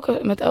 met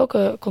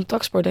elke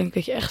contactsport denk ik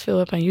dat je echt veel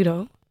hebt aan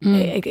judo.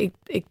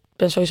 Ik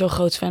ben sowieso een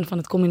groot fan van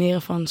het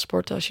combineren van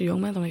sporten als je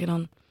jong bent. Omdat je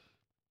dan,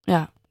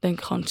 denk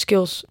ik gewoon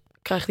skills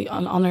krijgt die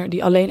een ander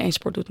die alleen één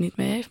sport doet niet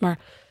mee heeft. Maar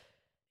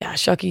ja,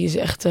 Jackie is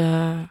echt,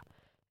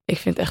 ik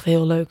vind het echt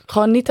heel leuk.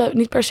 Gewoon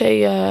niet per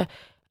se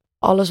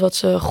alles wat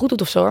ze goed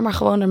doet of zo, maar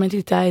gewoon haar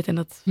mentaliteit en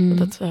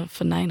dat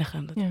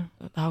verneinigen.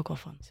 Dat hou ik al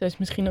van. Zij is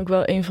misschien ook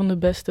wel een van de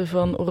beste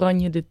van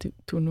Oranje dit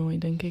toernooi,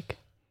 denk ik.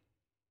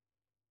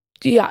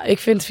 Ja, ik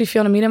vind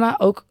Vivianne Miedema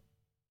ook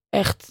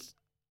echt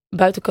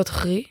buiten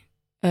categorie.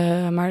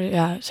 Maar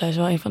ja, zij is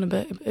wel een van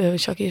de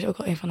Jackie is ook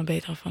wel een van de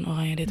betere van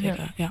Oranje dit week.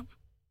 Ja.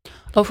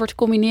 Over het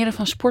combineren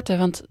van sporten,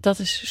 want dat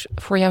is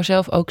voor jou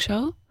zelf ook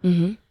zo.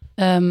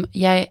 Mm-hmm.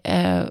 Jij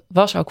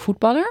was ook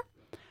voetballer,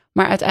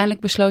 maar uiteindelijk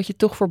besloot je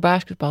toch voor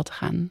basketbal te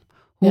gaan.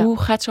 Hoe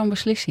gaat zo'n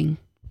beslissing?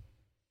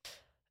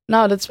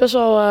 Nou, dat is best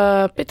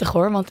wel pittig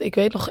hoor. Want ik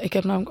weet nog, ik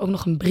heb namelijk ook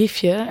nog een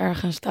briefje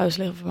ergens thuis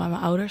liggen van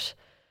mijn ouders.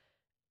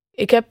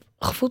 Ik heb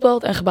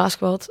gevoetbald en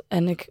gebasketbald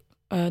en ik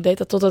deed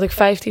dat totdat ik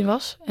 15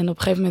 was. En op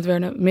een gegeven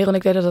moment Merel en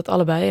ik deden dat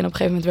allebei. En op een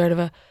gegeven moment werden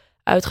we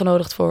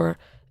uitgenodigd voor het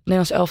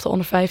Nederlands elftal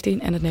onder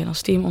 15 en het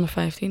Nederlands team onder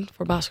 15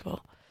 voor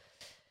basketbal.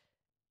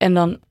 En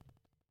dan,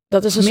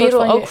 dat is een Merel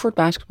soort van... ook voor het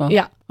basketbal?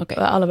 Ja,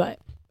 allebei.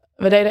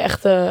 We deden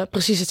echt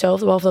precies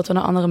hetzelfde, behalve dat we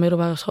naar andere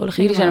middelbare scholen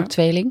gingen. Jullie zijn ook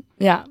tweeling?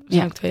 Ja, we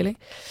zijn ook tweeling.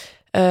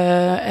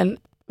 En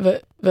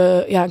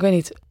we, ik weet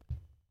niet.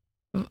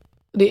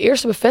 De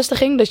eerste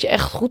bevestiging dat je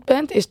echt goed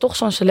bent, is toch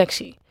zo'n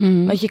selectie.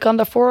 Mm-hmm. Want je kan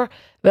daarvoor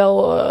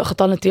wel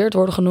getalenteerd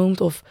worden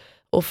genoemd.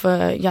 Of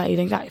je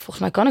denkt, volgens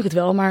mij kan ik het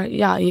wel. Maar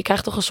ja, je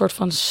krijgt toch een soort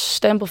van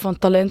stempel van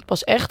talent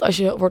pas echt als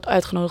je wordt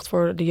uitgenodigd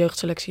voor de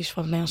jeugdselecties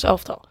van het Nederlands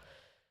elftal.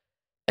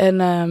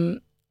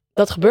 En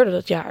dat gebeurde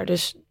dat jaar.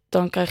 Dus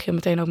dan krijg je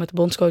meteen ook met de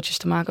bondscoaches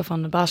te maken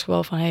van de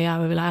basketbal. Van we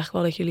willen eigenlijk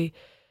wel dat jullie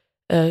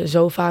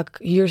zo vaak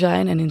hier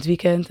zijn en in het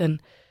weekend.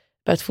 En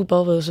bij het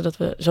voetbal wilden ze dat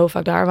we zo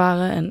vaak daar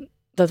waren. En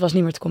dat was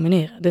niet meer te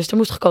combineren. Dus er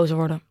moest gekozen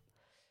worden.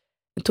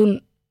 En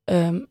toen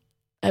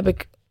heb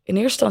ik in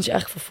eerste instantie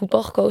eigenlijk voor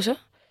voetbal gekozen.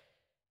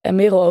 En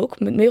Merel ook.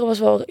 Merel was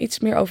wel iets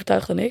meer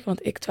overtuigd dan ik.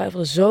 Want ik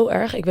twijfelde zo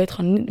erg. Ik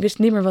wist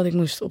niet meer wat ik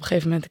moest op een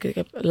gegeven moment. Ik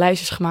heb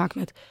lijstjes gemaakt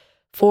met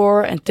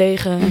voor en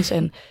tegens.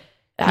 En,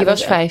 je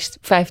was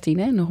 15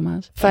 hè,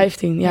 nogmaals?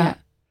 15, ja.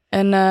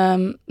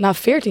 En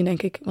 14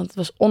 denk ik. Want het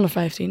was onder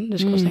 15.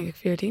 Dus ik was denk ik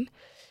 14.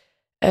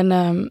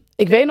 En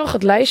ik weet nog,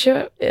 het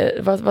lijstje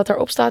wat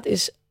erop staat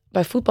is...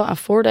 bij voetbal aan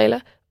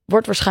voordelen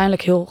wordt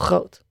waarschijnlijk heel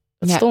groot.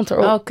 Dat stond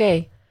erop.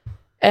 Oké.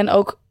 En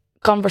ook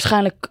kan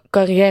waarschijnlijk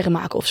carrière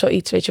maken of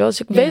zoiets, weet je wel.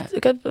 Dus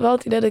ik heb wel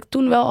het idee dat ik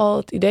toen wel al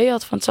het idee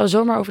had... van het zou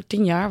zomaar over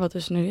 10 jaar, wat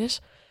dus nu is...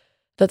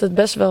 dat het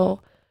best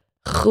wel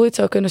gegroeid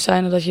zou kunnen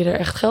zijn... en dat je er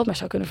echt geld mee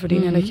zou kunnen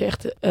verdienen... en dat je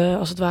echt,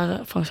 als het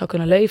ware, van zou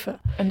kunnen leven.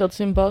 En dat is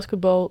in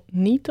basketbal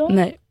niet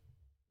dan?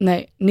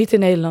 Nee, niet in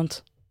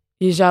Nederland.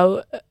 Je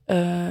zou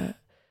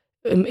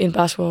in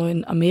basketbal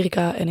in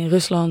Amerika en in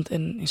Rusland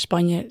en in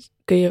Spanje...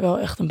 kun je wel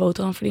echt een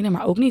boterham verdienen,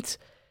 maar ook niet...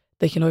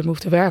 dat je nooit meer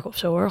hoeft te werken of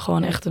zo hoor.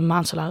 Gewoon echt een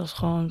maandsalaris,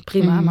 gewoon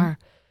prima. Maar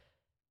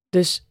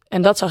dus,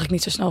 en dat zag ik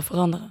niet zo snel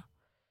veranderen.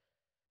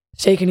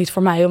 Zeker niet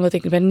voor mij, omdat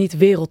ik ben niet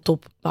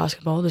wereldtop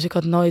basketbal. Dus ik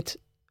had nooit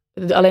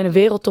alleen een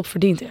wereldtop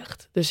verdiend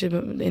echt. Dus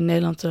in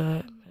Nederland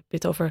heb je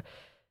het over 200-300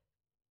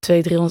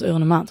 euro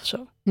een maand of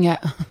zo.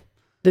 Ja.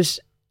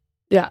 Dus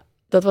ja,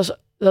 ik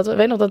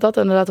weet nog dat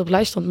inderdaad op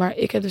lijst stond. Maar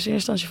ik heb dus in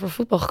eerste instantie voor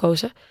voetbal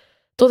gekozen.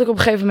 Tot ik op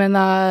een gegeven moment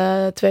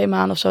na 2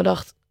 maanden of zo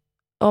dacht...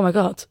 oh my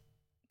god,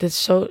 dit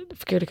is zo de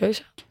verkeerde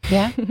keuze.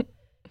 Ja?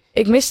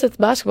 Ik miste het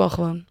basketbal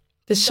gewoon.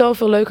 Het is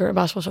zoveel leuker.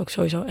 Basketbal is ook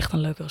sowieso echt een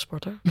leukere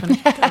sport hoor.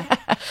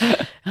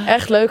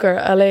 Echt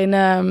leuker. Alleen,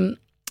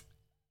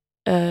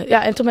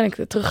 en toen ben ik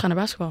teruggegaan naar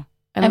basketbal.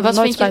 En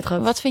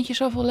wat vind je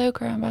zoveel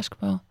leuker aan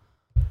basketbal?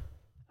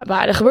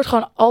 Maar er gebeurt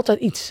gewoon altijd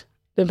iets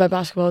bij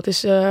basketbal.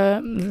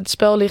 Het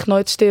spel ligt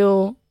nooit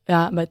stil.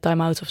 Ja, bij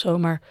time-outs of zo.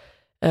 Maar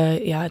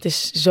het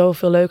is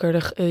zoveel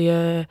leuker.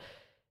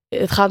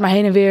 Het gaat maar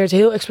heen en weer. Het is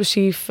heel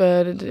explosief.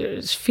 Het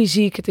is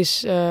fysiek. Het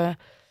is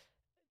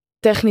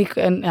techniek.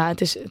 En ja,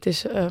 het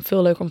is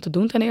veel leuker om te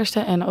doen ten eerste.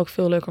 En ook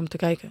veel leuker om te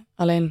kijken.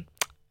 Alleen,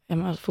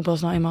 voetbal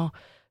is nou eenmaal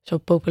zo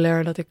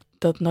populair dat ik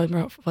dat nooit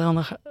meer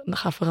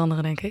ga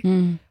veranderen, denk ik.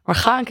 Maar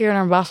ga een keer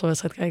naar een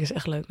basketbalwedstrijd kijken. Is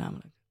echt leuk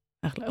namelijk.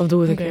 Echt leuk. Of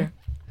doe het een keer.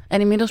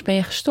 En inmiddels ben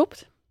je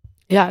gestopt?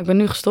 Ja, ik ben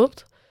nu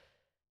gestopt.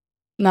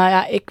 Nou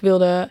ja, ik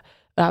wilde...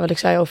 wat ik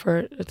zei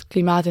over het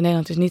klimaat in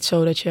Nederland is niet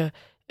zo dat je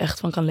echt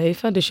van kan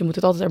leven. Dus je moet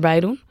het altijd erbij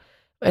doen.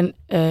 En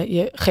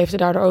je geeft er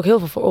daardoor ook heel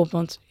veel voor op.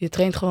 Want je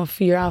traint gewoon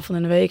 4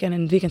 avonden in de week en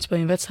in het weekend speel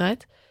je een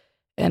wedstrijd.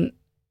 En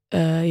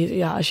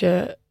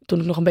toen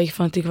ik nog een beetje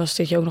fanatiek was,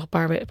 zit je ook nog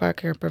een paar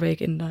keer per week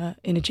in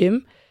de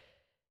gym.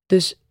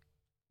 Dus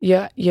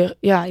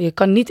je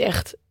kan niet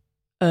echt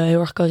heel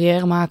erg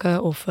carrière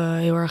maken of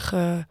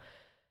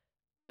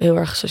heel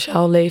erg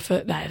sociaal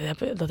leven. Nou,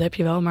 dat heb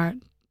je wel, maar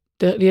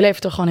je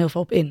levert er gewoon heel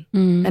veel op in.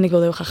 En ik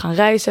wilde heel graag gaan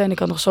reizen en ik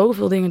had nog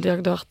zoveel dingen dat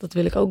ik dacht, dat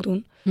wil ik ook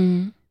doen.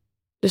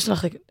 Dus toen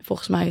dacht ik,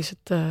 volgens mij is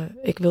het...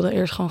 ik wilde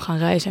eerst gewoon gaan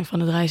reizen en van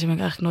het reizen ben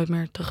ik eigenlijk nooit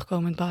meer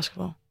teruggekomen in het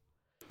basketbal.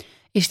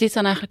 Is dit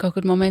dan eigenlijk ook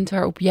het moment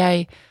waarop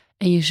jij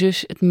en je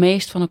zus het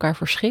meest van elkaar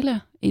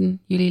verschillen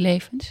in jullie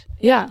levens?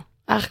 Ja,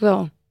 eigenlijk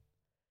wel.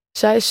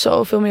 Zij is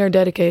zoveel meer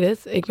dedicated.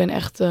 Ik ben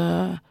echt...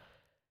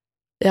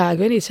 ik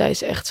weet niet, zij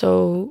is echt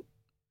zo... een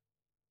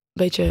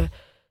beetje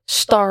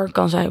star,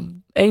 kan zij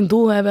 1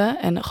 doel hebben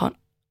en gewoon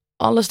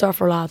alles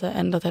daarvoor laten.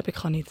 En dat heb ik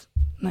gewoon niet.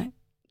 Nee.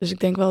 Dus ik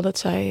denk wel dat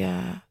zij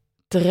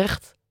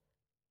terecht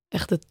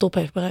echt de top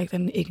heeft bereikt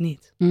en ik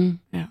niet.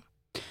 Ja.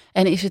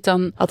 En is het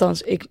dan...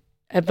 Althans, ik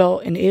heb wel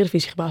in de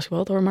Eredivisie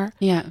gebasketbald hoor, maar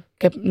ja.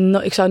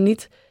 Ik zou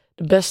niet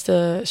de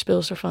beste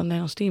speelster van het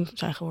Nederlands team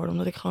zijn geworden,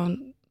 omdat ik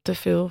gewoon te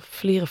veel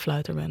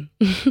vlierenfluiter ben.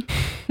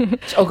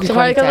 Is ook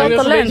een ik heb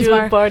wel talent,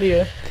 maar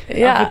partyen.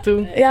 Ja, af en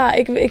toe. Ja,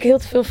 ik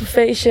hield veel van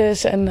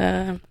feestjes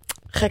en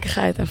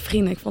gekkigheid en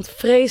vrienden. Ik vond het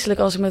vreselijk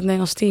als ik met het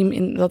Nederlands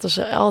team dat was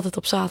altijd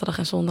op zaterdag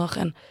en zondag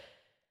en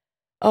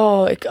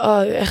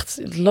echt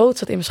het lood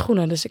zat in mijn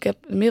schoenen. Dus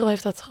Merel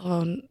heeft dat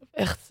gewoon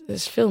echt,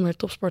 is veel meer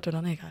topsporter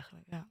dan ik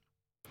eigenlijk. Ja.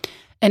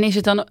 En is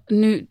het dan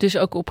nu dus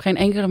ook op geen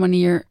enkele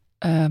manier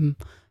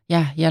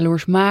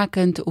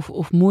jaloersmakend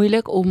of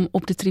moeilijk om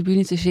op de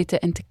tribune te zitten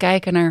en te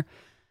kijken naar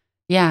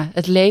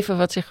het leven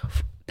wat zich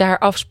daar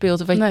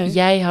afspeelt, wat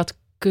jij had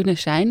kunnen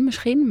zijn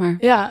misschien, maar...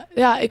 Ja,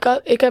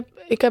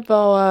 ik heb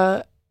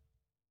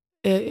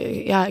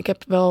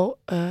wel...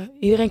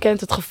 iedereen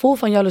kent het gevoel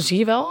van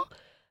jaloezie wel.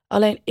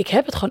 Alleen, ik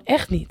heb het gewoon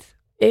echt niet.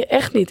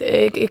 Echt niet.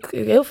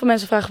 Heel veel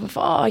mensen vragen me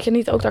van, had je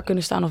niet ook daar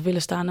kunnen staan of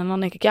willen staan? En dan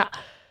denk ik,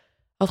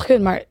 had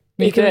gekund, maar...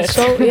 Niet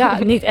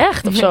echt. Niet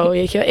echt of zo,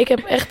 weet je. Ik heb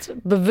echt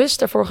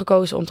bewust ervoor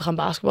gekozen om te gaan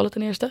basketballen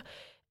ten eerste.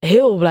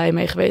 Heel blij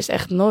mee geweest.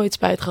 Echt nooit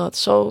spijt gehad.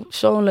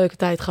 Zo'n leuke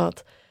tijd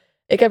gehad.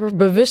 Ik heb er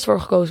bewust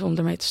voor gekozen om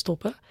ermee te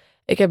stoppen.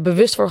 Ik heb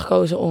bewust voor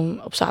gekozen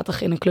om op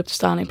zaterdag in een club te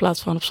staan in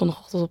plaats van op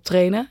zondagochtend op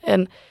trainen.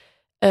 En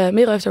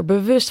Merel heeft er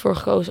bewust voor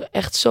gekozen.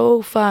 Echt zo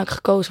vaak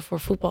gekozen voor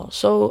voetbal.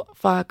 Zo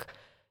vaak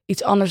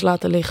iets anders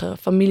laten liggen.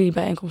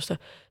 Familiebijeenkomsten.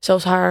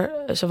 Zelfs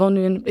ze woont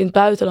nu in het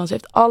buitenland. Ze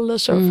heeft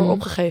alles ervoor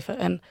opgegeven.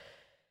 En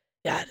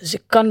ja, dus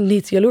ik kan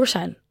niet jaloers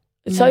zijn.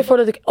 Stel je voor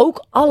dat ik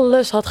ook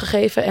alles had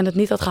gegeven en het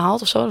niet had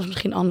gehaald of zo. Dat is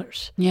misschien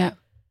anders. Ja.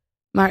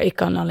 Maar ik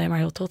kan alleen maar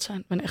heel trots zijn.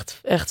 Ik ben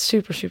echt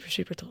super, super,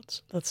 super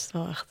trots. Dat is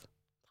wel echt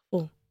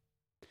cool.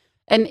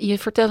 En je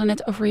vertelde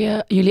net over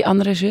jullie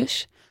andere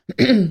zus.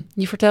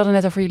 Je vertelde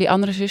net over jullie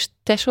andere zus,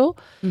 Tessel.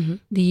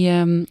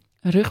 Die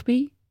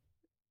rugby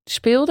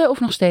speelde of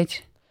nog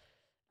steeds?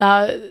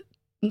 Nou,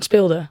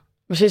 speelde.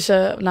 Maar ze is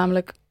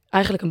namelijk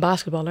eigenlijk een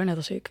basketballer, net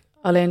als ik.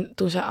 Alleen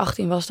toen zij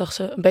 18 was, dacht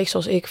ze, een beetje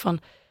zoals ik, van...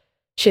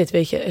 Shit,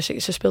 weet je,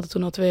 ze speelde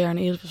toen al 2 jaar in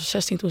de Eredivisie.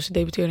 16 toen ze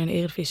debuteerde in de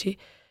Eredivisie.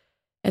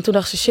 En toen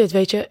dacht ze, shit,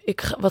 weet je,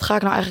 wat ga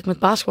ik nou eigenlijk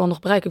met basketbal nog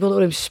bereiken? Ik wil de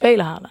Olympische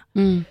Spelen halen.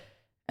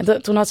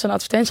 En toen had ze een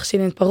advertentie gezien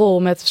in het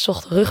Parool met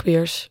zocht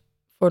rugbiers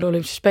voor de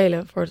Olympische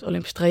Spelen, voor het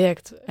Olympisch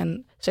traject.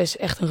 En ze is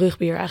echt een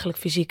rugbier, eigenlijk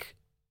fysiek.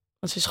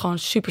 Want ze is gewoon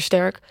super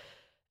sterk.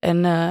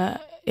 En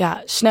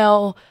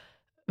snel,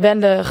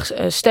 wendig,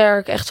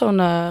 sterk. Echt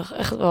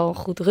echt wel een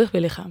goed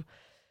rugbylichaam.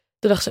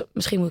 Toen dacht ze,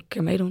 misschien moet ik een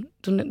keer meedoen.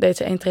 Toen deed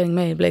ze 1 training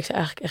mee. Bleek ze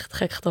eigenlijk echt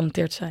gek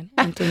getalenteerd te zijn.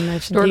 En toen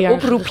heeft ze door een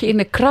oproepje in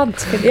de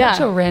krant.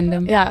 Zo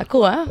random. Ja,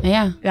 cool hè?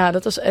 Ja,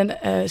 dat was... En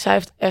zij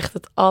heeft echt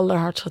het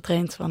allerhardst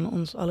getraind van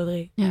ons alle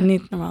 3. Ja.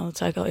 Niet normaal, dat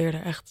zei ik al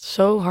eerder. Echt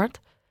zo hard.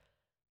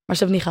 Maar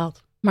ze hebben het niet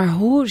gehaald. Maar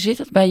hoe zit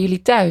het bij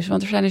jullie thuis?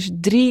 Want er zijn dus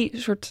 3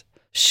 soort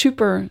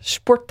super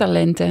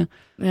sporttalenten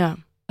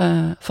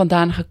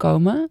vandaan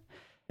gekomen.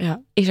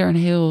 Ja. Is er een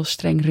heel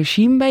streng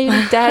regime bij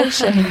jullie thuis?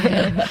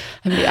 Hebben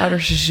jullie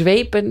ouders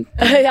zwepen?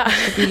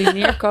 Op jullie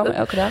neerkomen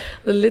elke dag?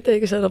 De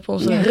littekens zijn op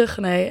onze rug.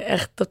 Nee,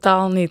 echt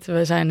totaal niet.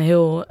 We zijn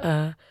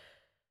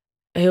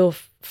heel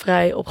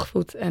vrij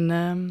opgevoed. En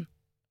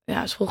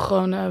ze vroeg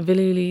gewoon,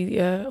 willen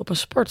jullie op een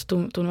sport?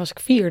 Toen was ik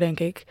 4, denk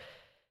ik.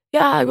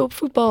 Ja, ik wil op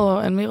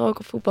voetbal. En Merel ook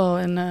op voetbal.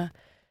 En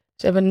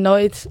ze hebben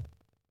nooit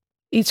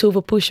iets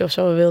hoeven pushen of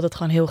zo. We wilden het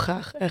gewoon heel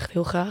graag. Echt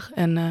heel graag.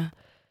 En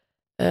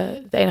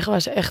het enige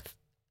waar ze echt...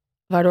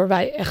 Waardoor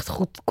wij echt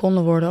goed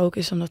konden worden ook,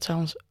 is omdat ze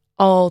ons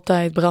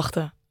altijd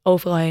brachten.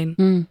 Overal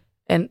heen.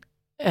 En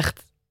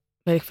echt,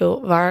 weet ik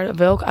veel,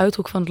 welke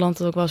uithoek van het land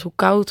het ook was. Hoe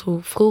koud,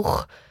 hoe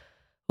vroeg,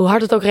 hoe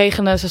hard het ook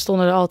regende. Ze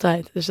stonden er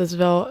altijd. Dus dat is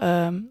wel,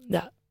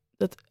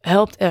 dat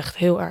helpt echt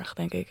heel erg,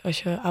 denk ik.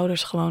 Als je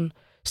ouders gewoon,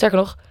 sterker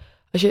nog,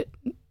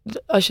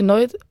 als je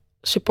nooit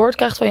support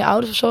krijgt van je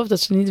ouders of zo, of dat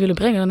ze niet willen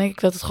brengen, dan denk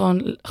ik dat het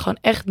gewoon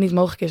echt niet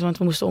mogelijk is. Want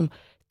we moesten om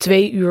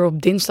 2 uur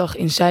op dinsdag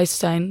in Zeist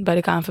zijn bij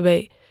de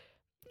KNVB.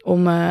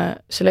 Om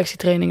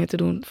selectietrainingen te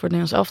doen voor het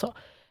Nederlands elftal.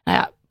 Nou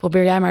ja,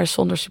 probeer jij maar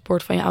zonder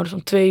support van je ouders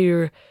om 2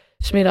 uur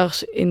 's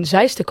middags in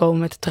Zeist te komen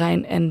met de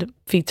trein en de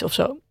fiets of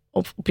zo.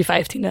 Op je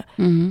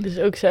 15e. Dus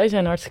ook zij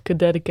zijn hartstikke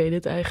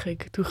dedicated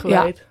eigenlijk,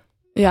 toegewijd.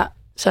 Ja,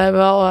 zij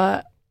hebben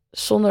wel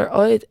zonder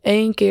ooit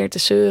 1 keer te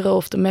zeuren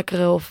of te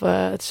mekkeren of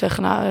te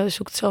zeggen, nou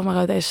zoek het zelf maar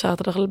uit deze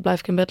zaterdag, blijf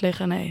ik in bed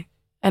liggen. Nee.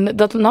 En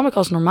dat nam ik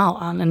als normaal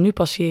aan. En nu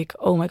pas zie ik,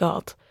 oh my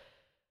god.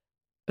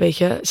 Weet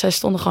je, zij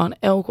stonden gewoon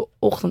elke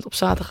ochtend op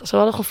zaterdag. Ze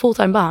hadden gewoon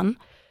fulltime baan.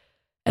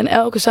 En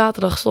elke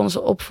zaterdag stonden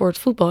ze op voor het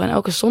voetbal. En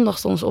elke zondag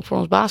stonden ze op voor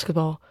ons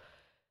basketbal.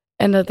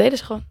 En dat deden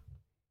ze gewoon.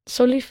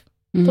 Zo lief,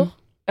 toch?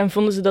 En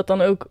vonden ze dat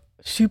dan ook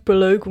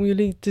superleuk om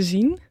jullie te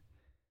zien?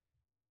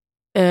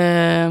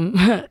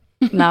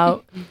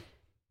 Nou,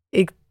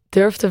 ik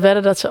durf te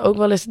wedden dat ze het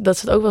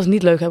ook wel eens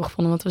niet leuk hebben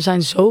gevonden. Want we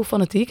zijn zo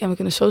fanatiek en we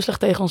kunnen zo slecht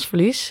tegen ons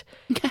verlies.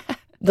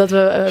 Dat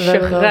we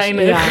en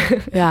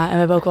we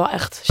hebben ook wel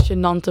echt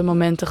gênante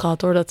momenten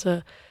gehad hoor.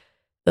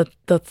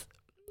 Dat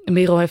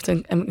Merel heeft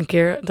een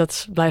keer,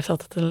 dat blijft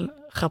altijd een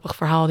grappig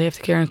verhaal. Die heeft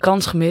een keer een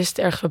kans gemist,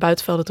 ergens bij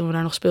Buitenvelden toen we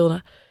daar nog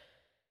speelden.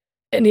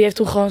 En die heeft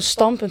toen gewoon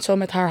stampend zo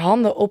met haar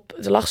handen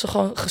ze lag ze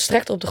gewoon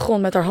gestrekt op de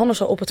grond met haar handen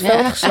zo op het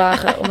veld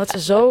geslagen. Omdat ze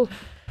zo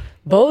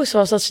boos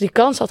was dat ze die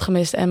kans had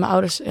gemist. En mijn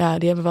ouders,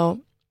 die hebben wel,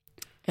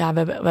 we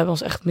hebben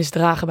ons echt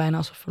misdragen bijna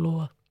als we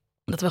verloren.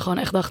 Dat we gewoon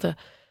echt dachten,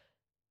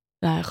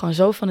 gewoon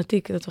zo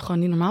fanatiek dat we gewoon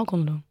niet normaal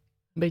konden doen.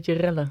 Een beetje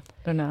rellen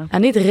daarna. Ja,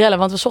 niet rellen,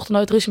 want we zochten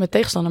nooit ruzie met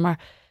tegenstander.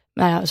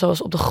 Maar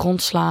zoals op de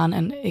grond slaan.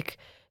 En ik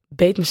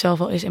beet mezelf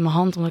wel eens in mijn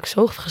hand omdat ik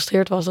zo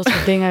gefrustreerd was. Dat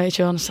soort dingen, weet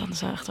je wel. En dan staan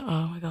ze echt,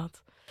 oh my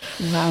god.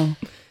 Wauw.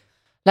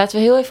 Laten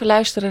we heel even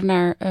luisteren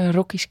naar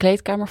Rocky's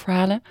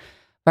kleedkamerverhalen.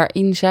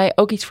 Waarin zij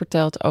ook iets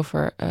vertelt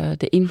over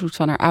de invloed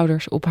van haar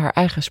ouders op haar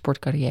eigen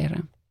sportcarrière.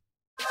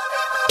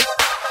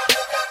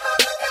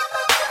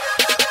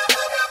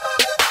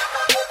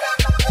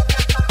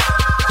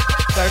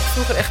 Waar ik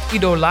vroeger echt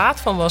idolaat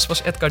van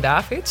was Edgar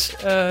Davids.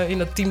 In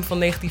dat team van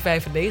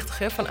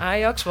 1995 van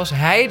Ajax was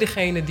hij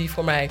degene die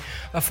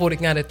waarvoor ik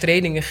naar de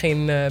trainingen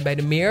ging bij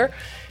de Meer.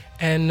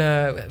 En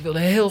ik wilde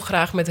heel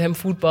graag met hem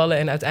voetballen.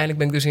 En uiteindelijk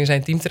ben ik dus in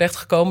zijn team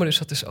terechtgekomen. Dus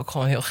dat is ook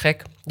gewoon heel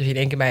gek. Dus je in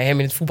één keer bij hem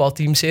in het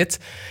voetbalteam zit.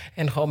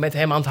 En gewoon met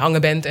hem aan het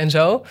hangen bent en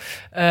zo.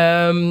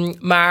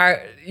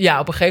 Maar ja,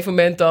 op een gegeven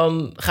moment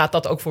dan gaat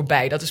dat ook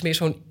voorbij. Dat is meer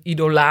zo'n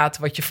idolaat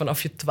wat je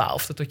vanaf je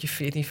 12e tot je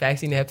 14,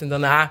 15 hebt. En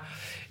daarna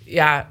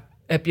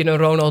heb je een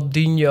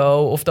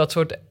Ronaldinho of dat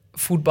soort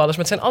voetballers.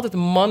 Maar het zijn altijd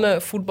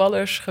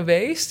mannenvoetballers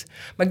geweest.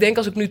 Maar ik denk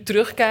als ik nu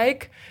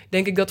terugkijk,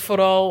 denk ik dat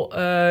vooral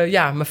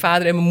mijn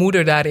vader en mijn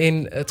moeder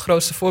daarin het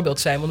grootste voorbeeld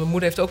zijn. Want mijn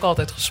moeder heeft ook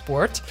altijd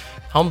gesport.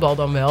 Handbal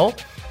dan wel.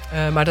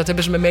 Maar dat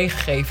hebben ze me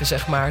meegegeven,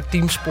 zeg maar.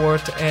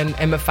 Teamsport.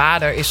 En mijn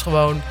vader is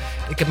gewoon...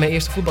 Ik heb mijn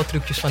eerste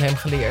voetbaltrucjes van hem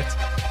geleerd.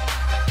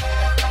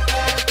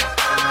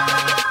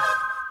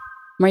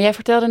 Maar jij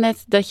vertelde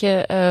net dat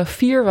je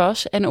 4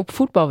 was en op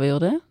voetbal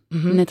wilde.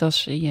 Net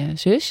als je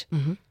zus.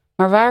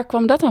 Maar waar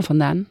kwam dat dan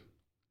vandaan?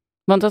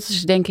 Want dat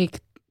is denk ik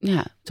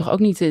Ja, toch ook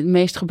niet de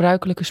meest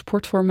gebruikelijke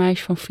sport voor een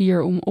meisje van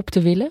 4 om op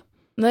te willen?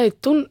 Nee,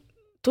 toen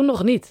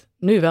nog niet.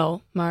 Nu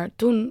wel. Maar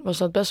toen was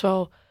dat best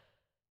wel...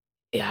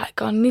 Ja, ik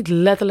kan niet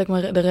letterlijk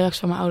de reactie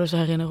van mijn ouders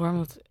herinneren, hoor.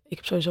 Want ik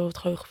heb sowieso het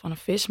geheugen van een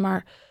vis.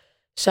 Maar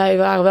zij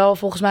waren wel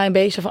volgens mij een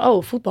beetje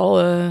van...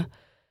 voetbal,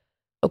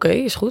 oké,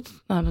 is goed.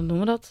 Nou, dan doen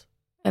we dat.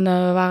 En we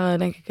waren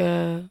denk ik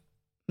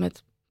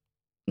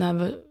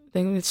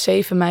met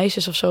 7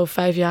 meisjes of zo,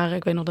 5 jaar.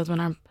 Ik weet nog dat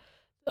we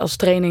als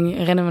training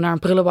rennen we naar een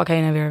prullenbak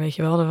heen en weer, weet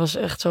je wel. Dat was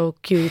echt zo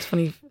cute, van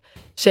die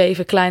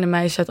 7 kleine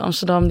meisjes uit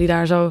Amsterdam die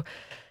daar zo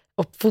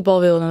op voetbal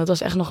wilden. Dat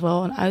was echt nog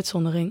wel een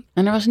uitzondering.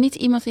 En er was niet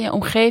iemand in je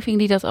omgeving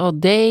die dat al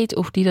deed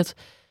of die dat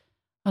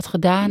had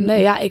gedaan?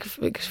 Nee, ja,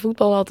 ik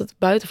voetbalde altijd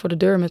buiten voor de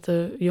deur met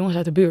de jongens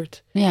uit de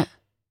buurt. Ja.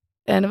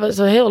 En het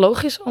was heel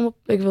logisch,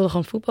 ik wilde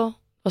gewoon voetbal.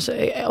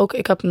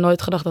 Ik heb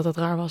nooit gedacht dat dat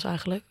raar was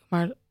eigenlijk.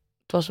 Maar het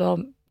was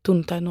wel toen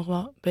de tijd nog wel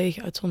een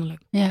beetje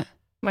uitzonderlijk. Ja.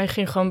 Maar je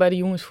ging gewoon bij de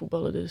jongens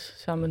voetballen dus,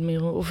 samen met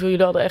Merel? Of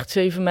jullie hadden echt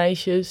 7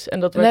 meisjes en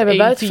dat werd bij 1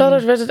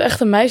 buitenvelders team? werd het echt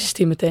een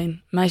meisjesteam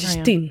meteen. Meisjes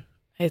 10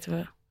 heten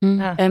we.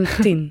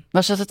 M10.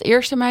 Was dat het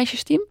eerste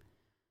meisjesteam?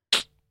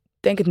 Ik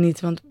denk het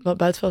niet, want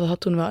buitenvelders had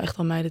toen wel echt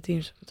al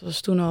meidenteams. Het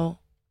was toen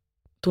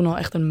al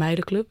echt een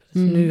meidenclub. Het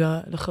is nu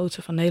de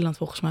grootste van Nederland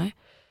volgens mij.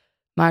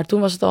 Maar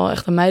toen was het al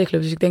echt een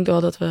meidenclub. Dus ik denk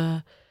wel dat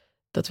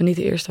we niet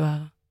de eerste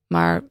waren.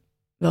 Maar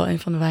wel een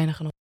van de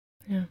weinigen nog.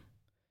 Ja.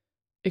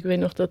 Ik weet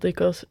nog dat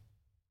ik als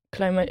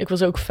klein meisje... Ik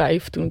was ook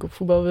 5 toen ik op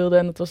voetbal wilde.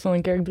 En dat was dan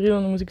in Kerkdriel.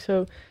 En dan moest ik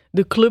zo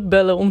de club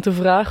bellen om te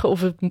vragen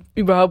of het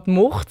überhaupt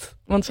mocht.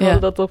 Want ze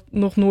hadden dat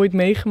nog nooit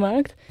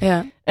meegemaakt.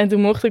 Ja. En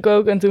toen mocht ik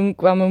ook. En toen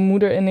kwamen mijn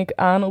moeder en ik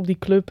aan op die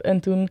club. En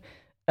toen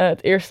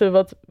het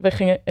eerste we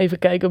gingen even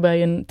kijken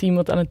bij een team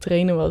wat aan het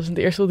trainen was. En het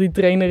eerste wat die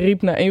trainer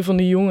riep naar een van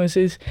die jongens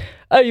is...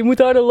 je moet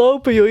harder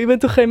lopen, joh. Je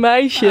bent toch geen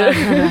meisje?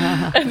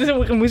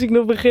 En toen moest ik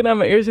nog beginnen aan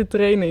mijn eerste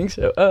training.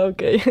 Zo,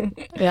 oké.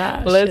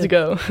 Ja, let's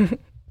go.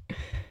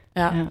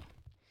 Ja.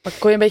 Maar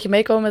kon je een beetje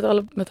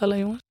meekomen met alle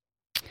jongens?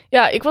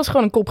 Ja, ik was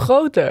gewoon een kop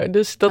groter.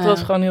 Dus dat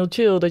was gewoon heel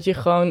chill. Dat je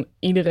gewoon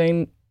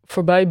iedereen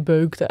voorbij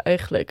beukte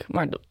eigenlijk.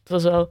 Maar dat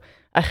was wel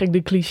eigenlijk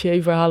de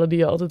cliché verhalen die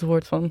je altijd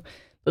hoort van...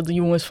 Dat de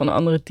jongens van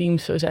andere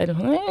teams zo zeiden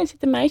van... er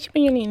zit een meisje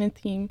bij jullie in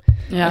het team.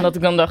 Ja. En dat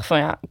ik dan dacht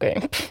van oké.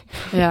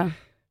 Ja.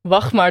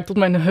 Wacht maar tot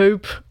mijn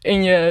heup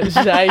in je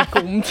zij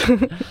komt.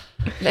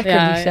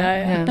 Lekker, Lisa.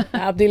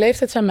 Ja, op die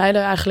leeftijd zijn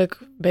meiden eigenlijk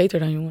beter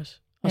dan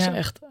jongens.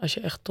 Als je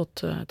echt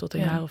tot een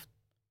jaar of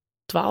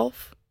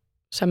 12...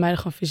 zijn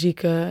meiden gewoon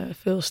fysiek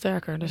veel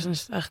sterker. Dus dan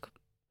is het eigenlijk...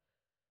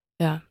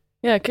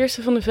 Ja,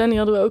 Kirsten van de Ven, die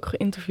hadden we ook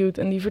geïnterviewd.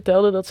 En die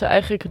vertelde dat ze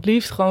eigenlijk het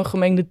liefst gewoon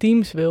gemengde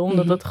teams wil.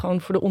 Omdat dat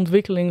gewoon voor de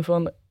ontwikkeling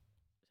van...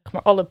 zeg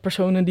maar alle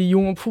personen die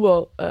jong op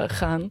voetbal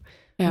gaan...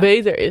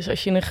 beter is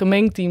als je in een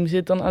gemengd team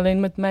zit... dan alleen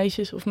met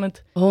meisjes of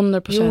met 100%.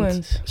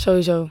 Jongens.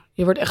 Sowieso.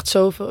 Je wordt echt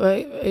zoveel...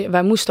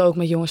 Wij moesten ook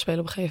met jongens spelen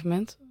op een gegeven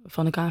moment...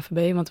 van de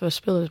KNVB, want we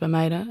speelden dus bij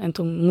meiden. En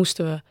toen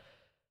moesten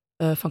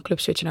we van club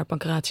switchen naar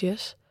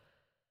Pancratius.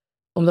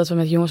 Omdat we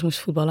met jongens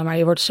moesten voetballen. Maar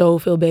je wordt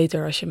zoveel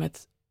beter als je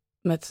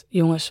met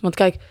jongens... Want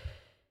kijk,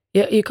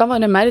 je kan wel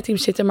in een meidenteam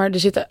zitten... maar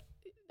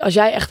als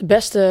jij echt de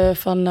beste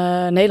van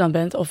Nederland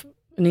bent... of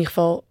in ieder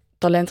geval...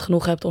 talent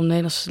genoeg hebt om de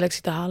Nederlandse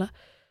selectie te halen...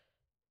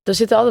 er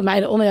zitten altijd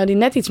meiden onder jou die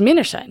net iets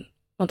minder zijn.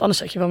 Want anders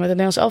zat je wel met het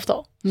Nederlands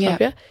elftal. Snap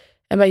je?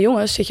 En bij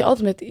jongens zit je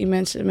altijd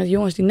met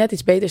jongens die net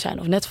iets beter zijn...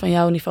 of net van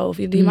jouw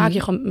niveau. Die maak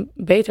je gewoon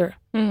beter.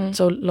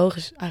 Zo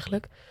logisch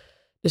eigenlijk.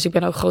 Dus ik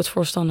ben ook groot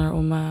voorstander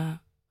om...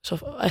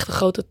 echt de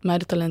grote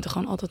meidentalenten...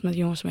 gewoon altijd met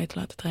jongens mee te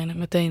laten trainen.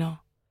 Meteen al.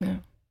 Ja.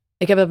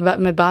 Ik heb het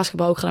met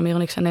basketbal ook gedaan. Merel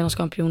en ik zijn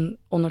Nederlands kampioen...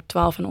 onder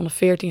 12 en onder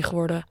 14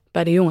 geworden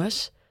bij de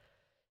jongens...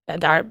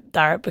 Daar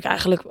heb ik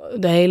eigenlijk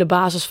de hele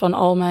basis van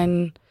al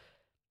mijn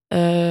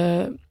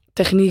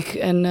techniek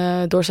en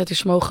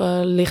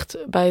doorzettingsvermogen ligt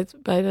bij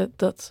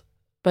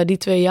die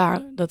 2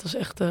 jaar. Dat was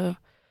echt het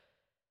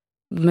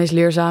meest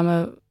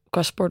leerzame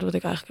qua sport wat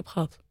ik eigenlijk heb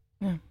gehad.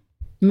 Ja.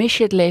 Mis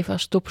je het leven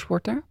als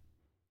topsporter?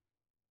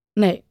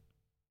 Nee,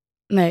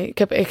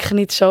 ik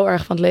geniet zo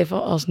erg van het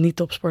leven als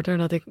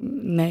niet-topsporter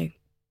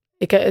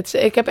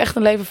Ik heb echt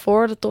een leven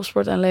voor de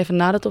topsport en een leven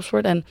na de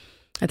topsport. En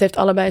het heeft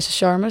allebei zijn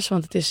charmes,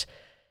 want het is...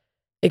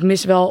 Ik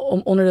mis wel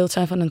om onderdeel te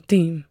zijn van een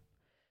team.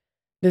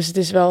 Dus het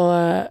is wel...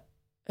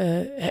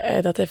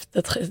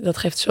 dat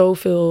geeft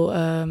zoveel...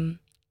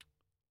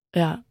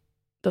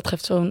 dat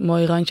geeft zo'n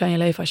mooi randje aan je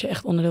leven... als je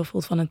echt onderdeel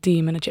voelt van een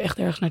team... en dat je echt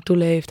ergens naartoe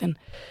leeft. En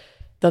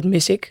dat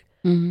mis ik.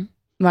 Mm-hmm.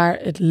 Maar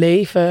het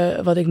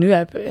leven wat ik nu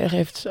heb...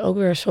 geeft ook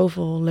weer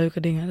zoveel leuke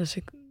dingen. Dus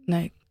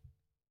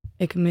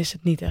ik mis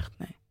het niet echt,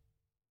 nee.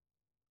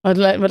 Maar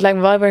het lijkt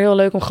me wel weer heel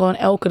leuk om gewoon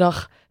elke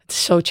dag... Het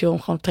is zo chill om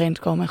gewoon op trainen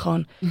te komen en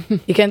gewoon...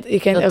 Je kent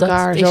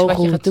elkaar zo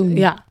goed. Je gaat doen.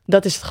 Ja,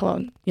 dat is het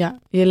gewoon. Ja,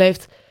 je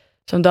leeft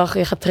zo'n dag,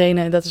 je gaat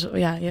trainen. Dat is,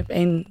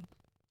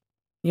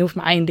 je hoeft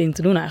maar 1 ding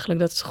te doen eigenlijk.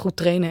 Dat is goed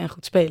trainen en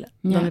goed spelen.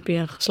 Ja. Dan heb je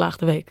een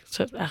geslaagde week. Dat is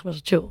eigenlijk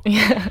best wel chill.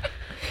 Ja.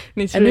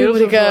 Niet zo en nu moet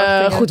ik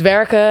goed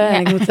werken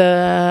en ik moet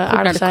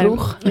aardig zijn.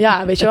 Kroeg.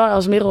 Ja, weet je wel,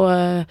 als Merel,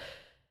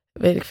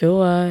 weet ik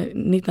veel,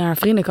 niet naar haar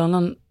vrienden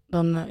kan...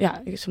 dan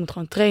ze moet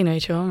gewoon trainen,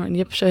 weet je wel. Maar je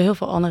hebt zo heel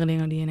veel andere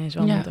dingen die je ineens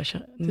wel moet als je...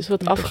 Het is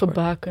wat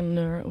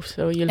afgebakender of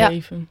zo, je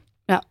leven.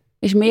 Ja.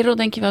 Is Merel,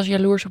 denk je, wel eens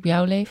jaloers op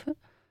jouw leven?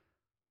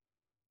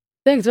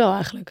 Ik denk het wel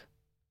eigenlijk.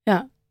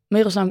 Ja.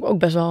 Merel is namelijk ook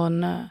best wel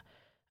een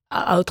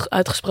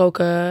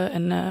uitgesproken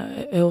en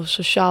heel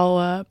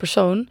sociaal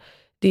persoon.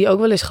 Die ook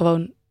wel eens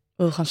gewoon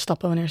wil gaan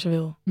stappen wanneer ze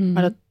wil. Mm-hmm.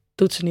 Maar dat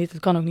doet ze niet,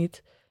 dat kan ook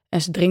niet.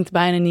 En ze drinkt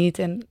bijna niet.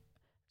 En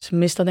ze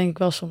mist dat denk ik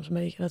wel soms een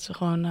beetje. Dat ze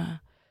gewoon,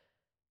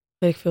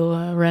 weet ik veel,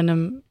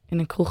 random in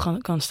een kroeg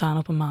kan staan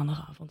op een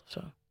maandagavond of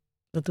zo.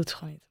 Dat doet ze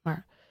gewoon niet.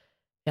 Maar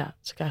ja,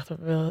 ze krijgt er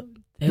wel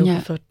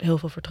heel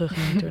veel voor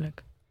terug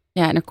natuurlijk.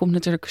 Ja, en er komt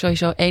natuurlijk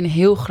sowieso een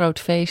heel groot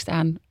feest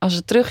aan. Als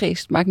het terug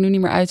is, het maakt nu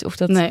niet meer uit of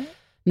dat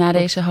na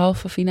deze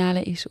halve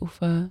finale is. Of,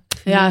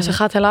 ja, ze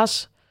gaat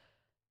helaas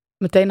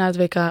meteen naar het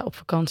WK op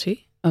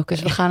vakantie. Okay.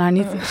 Dus we gaan haar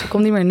niet... Ze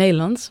komt niet meer in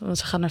Nederland, want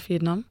ze gaat naar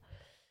Vietnam.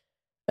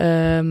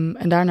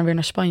 En daarna weer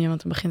naar Spanje,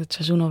 want dan begint het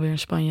seizoen alweer in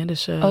Spanje.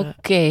 Dus,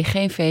 Oké,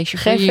 geen feestje.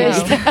 Geen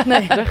feest.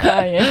 Nee, daar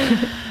ga je.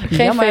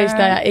 Geen feest.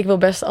 Nou ja, ik wil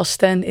best als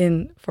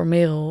stand-in voor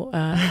Merel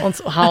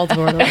onthaald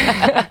worden.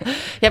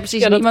 Ja,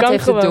 precies. Niemand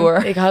heeft het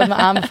door. Ik houd me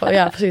aan.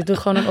 Ja, precies. Ik doe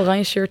gewoon een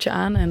oranje shirtje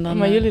aan. En dan,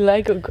 maar jullie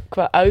lijken ook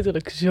qua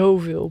uiterlijk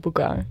zoveel op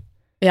elkaar.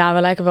 Ja,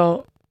 we lijken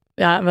wel...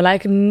 Ja, we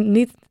lijken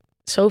niet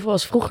zoveel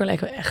als vroeger.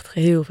 Lijken we echt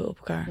heel veel op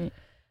elkaar.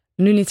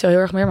 Nu niet zo heel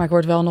erg meer, maar ik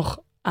word wel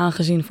nog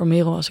aangezien voor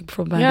Merel als ik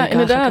bijvoorbeeld bij elkaar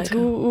inderdaad.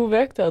 Hoe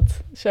werkt dat?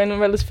 Zijn er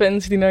wel eens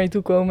fans die naar je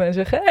toe komen en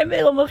zeggen... Hey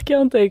Merel, mag ik je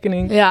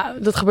handtekening? Ja,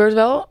 dat gebeurt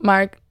wel.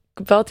 Maar ik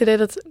heb wel het idee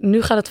dat...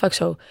 Nu gaat het vaak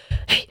zo...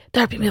 Hey,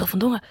 daar heb je Merel van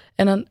Dongen.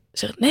 En dan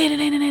zegt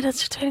nee, dat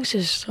is je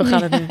tweelingzus. Zo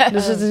gaat het nu.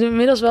 Dus het is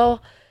inmiddels wel...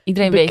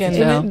 Iedereen weet het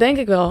wel. Denk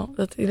ik wel.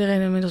 Dat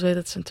iedereen inmiddels weet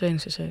dat ze een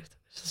tweelingzus heeft.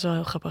 Dus dat is wel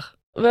heel grappig.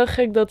 Wel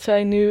gek dat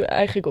zij nu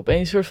eigenlijk opeens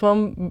een soort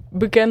van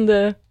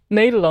bekende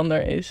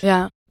Nederlander is.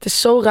 Ja, het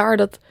is zo raar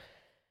dat...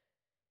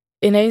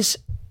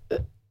 Ineens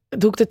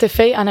doe ik de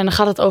tv aan en dan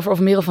gaat het over of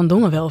Merel van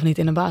Dongen wel of niet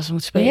in de basis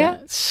moet spelen. Ja?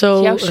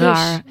 Zo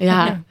raar.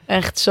 Ja,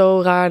 echt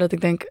zo raar dat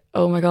ik denk,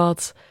 oh my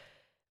god,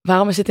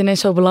 waarom is dit ineens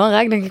zo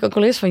belangrijk? Denk ik ook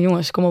wel eens van,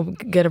 jongens, kom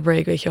op, get a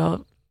break, weet je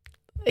wel.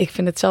 Ik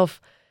vind het zelf...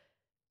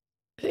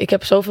 Ik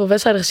heb zoveel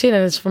wedstrijden gezien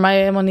en het is voor mij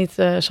helemaal niet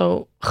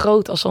zo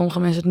groot als sommige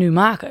mensen het nu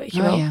maken, weet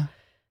je wel. Ja.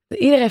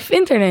 Iedereen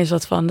vindt er ineens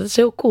wat van. Dat is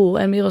heel cool.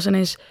 En Merel is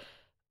ineens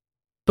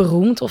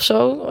beroemd of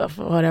zo. Of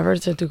whatever. Het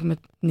is natuurlijk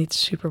niet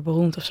super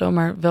beroemd of zo,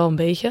 maar wel een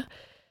beetje.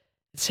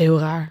 Het is heel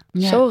raar.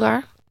 Ja. Zo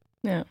raar.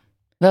 Ja.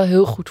 Wel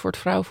heel goed voor het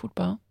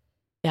vrouwenvoetbal.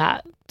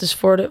 Ja, dus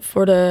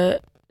voor de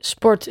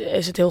sport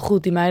is het heel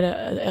goed. Die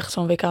meiden, echt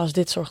zo'n WK als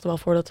dit zorgt er wel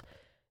voor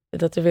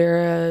dat er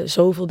weer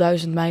zoveel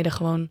duizend meiden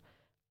gewoon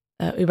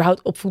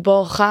überhaupt op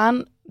voetbal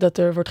gaan. Dat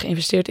er wordt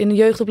geïnvesteerd in de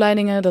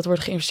jeugdopleidingen. Dat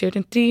wordt geïnvesteerd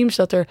in teams.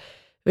 Dat er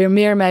weer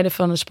meer meiden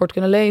van de sport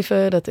kunnen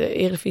leven. Dat de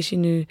Eredivisie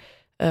nu...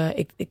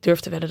 Ik durf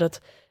te wedden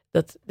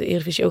dat de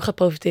Eredivisie ook gaat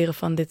profiteren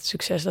van dit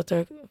succes. Dat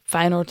er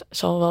Feyenoord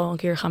zal wel een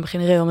keer gaan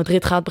beginnen. Real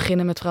Madrid gaat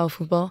beginnen met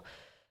vrouwenvoetbal.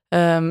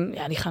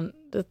 Die gaan...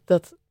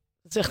 Dat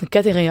is echt een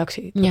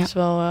kettingreactie. Dat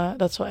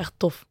is wel echt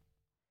tof.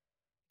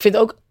 Ik vind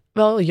het ook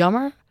wel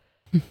jammer.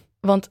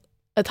 Want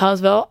het houdt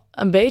wel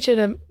een beetje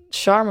de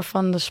charme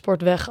van de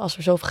sport weg als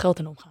er zoveel geld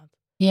in omgaat.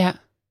 Ja.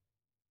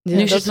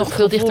 Nu is het nog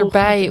veel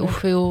dichterbij of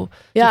veel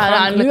nu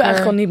eigenlijk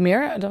gewoon niet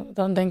meer.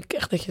 Dan denk ik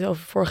echt dat je het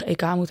over vorige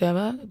EK moet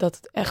hebben. Dat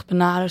het echt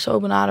zo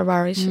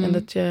benaderbaar is. En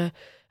dat je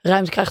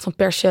ruimte krijgt van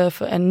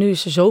perscheffen. En nu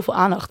is er zoveel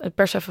aandacht. En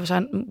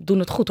perscheffen doen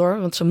het goed hoor.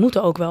 Want ze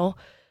moeten ook wel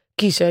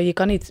kiezen. Je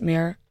kan niet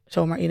meer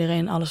zomaar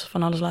iedereen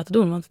van alles laten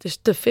doen. Want het is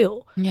te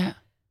veel. Ja.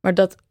 Maar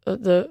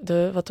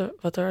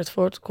wat er uit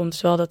voortkomt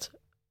is wel dat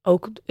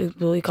ook... Ik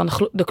bedoel, je kan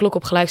de klok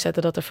op gelijk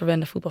zetten dat er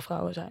verwende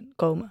voetbalvrouwen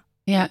komen.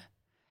 Ja.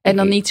 En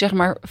dan niet zeg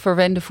maar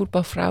verwende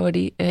voetbalvrouwen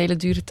die hele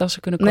dure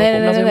tassen kunnen kopen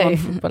omdat hun man een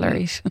voetballer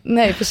is.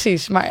 Nee,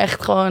 precies. Maar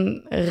echt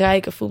gewoon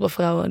rijke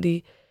voetbalvrouwen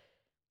die...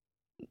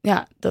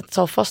 Ja, dat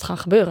zal vast gaan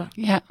gebeuren.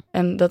 Ja.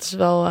 En dat is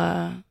wel...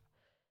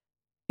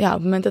 op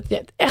het moment dat je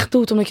het echt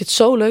doet omdat je het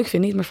zo leuk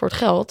vindt, niet meer voor het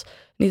geld.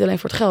 Niet alleen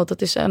voor het geld.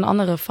 Dat is een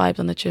andere vibe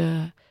dan dat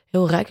je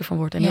heel rijk ervan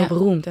wordt en heel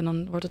beroemd. En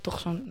dan wordt het toch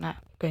zo'n... Nou,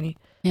 ik weet niet.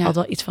 Had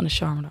wel iets van de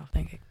charme af,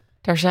 denk ik.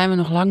 Daar zijn we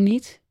nog lang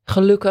niet.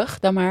 Gelukkig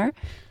dan maar.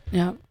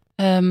 Ja.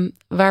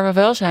 Waar we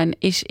wel zijn,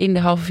 is in de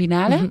halve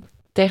finale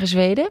tegen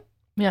Zweden.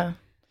 Ja.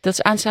 Dat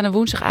is aanstaande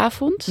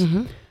woensdagavond.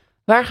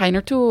 Waar ga je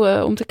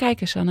naartoe om te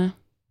kijken, Sanne?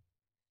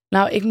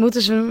 Nou, ik moet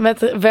dus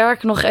met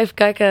werk nog even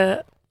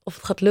kijken of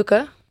het gaat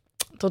lukken.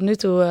 Tot nu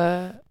toe,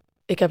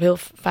 ik heb heel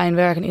fijn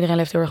werk en iedereen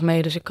leeft heel erg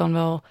mee. Dus ik kan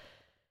wel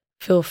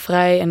veel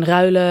vrij en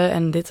ruilen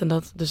en dit en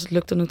dat. Dus het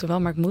lukt tot nu toe wel,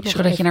 maar ik moet nog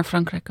Zodat je naar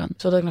Frankrijk kan.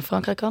 Zodat ik naar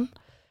Frankrijk kan.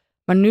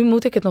 Maar nu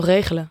moet ik het nog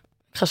regelen.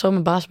 Ik ga zo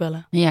mijn baas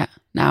bellen. Ja,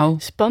 nou,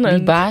 spannend.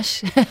 Die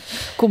baas,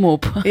 kom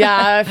op.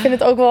 Ja, ik vind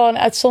het ook wel een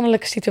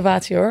uitzonderlijke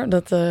situatie hoor.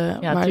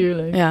 Maar,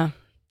 tuurlijk. Ja,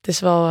 het is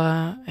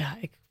wel,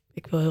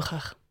 ik wil heel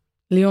graag.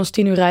 Lyon is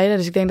 10 uur rijden,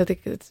 dus ik denk dat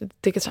de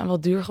tickets zijn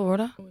wel duur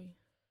geworden.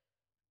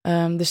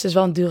 Dus het is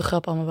wel een dure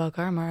grap allemaal bij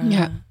elkaar. Maar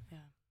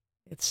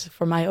het is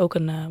voor mij ook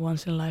een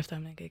once in a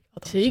lifetime, denk ik.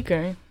 Althans.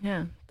 Zeker,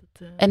 ja.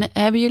 En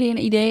hebben jullie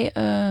een idee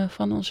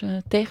van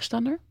onze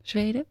tegenstander,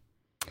 Zweden?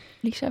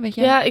 Lisa, weet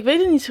jij? Ja, ik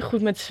weet het niet zo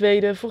goed met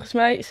Zweden. Volgens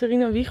mij,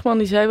 Sarina Wiegman,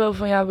 die zei wel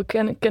van...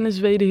 we kennen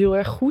Zweden heel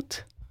erg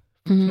goed.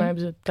 Volgens mij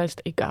hebben ze tijdens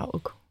het EK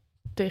ook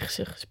tegen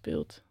zich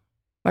gespeeld.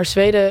 Maar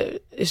Zweden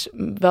is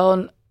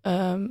wel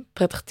een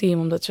prettig team,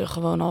 omdat ze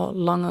gewoon al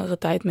langere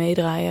tijd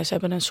meedraaien. Ze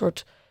hebben een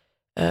soort...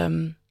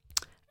 er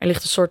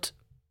ligt een soort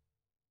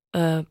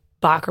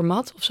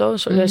bakermat of zo.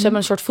 Ze hebben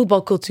een soort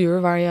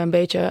voetbalcultuur waar je een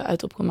beetje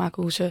uit op kan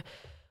maken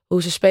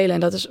hoe ze spelen. En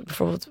dat is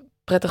bijvoorbeeld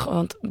prettig,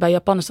 want bij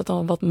Japan is dat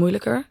al wat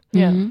moeilijker.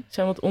 Ja, ze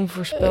zijn wat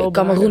onvoorspelbaar.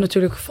 Kameroen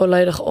natuurlijk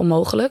volledig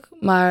onmogelijk.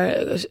 Maar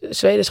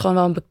Zweden is gewoon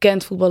wel een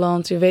bekend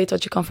voetballand. Je weet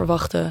wat je kan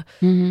verwachten.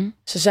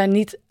 Ze zijn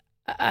niet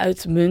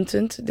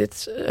uitmuntend,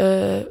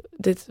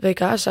 dit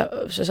WK.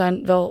 Ze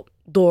zijn wel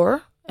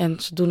door en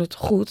ze doen het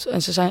goed.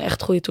 En ze zijn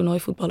echt goede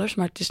toernooivoetballers.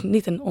 Maar het is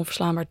niet een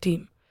onverslaanbaar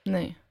team.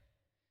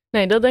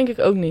 Nee, dat denk ik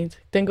ook niet.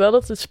 Ik denk wel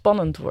dat het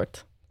spannend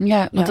wordt.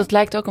 Ja, want het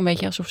lijkt ook een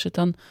beetje alsof ze het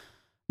dan...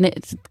 Nee,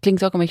 het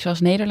klinkt ook een beetje zoals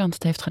Nederland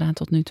het heeft gedaan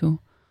tot nu toe.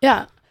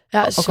 Ja,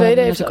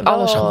 Zweden heeft ook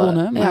alles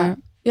gewonnen. Maar...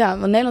 Ja,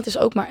 want Nederland is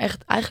ook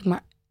eigenlijk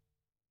maar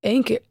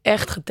 1 keer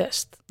echt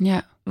getest.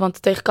 Ja.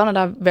 Want tegen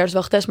Canada werd het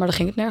wel getest, maar daar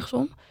ging het nergens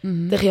om.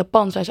 Tegen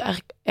Japan zijn ze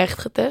eigenlijk echt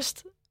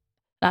getest.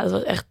 Nou, dat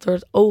was echt door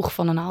het oog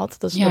van een naald.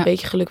 Dat is een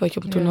beetje geluk wat je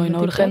op een toernooi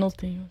nodig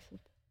hebt.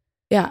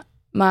 Ja,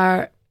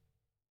 maar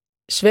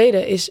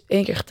Zweden is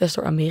 1 keer getest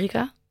door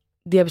Amerika.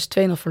 Die hebben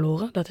ze 2-0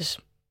 verloren. Dat is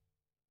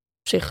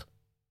op zich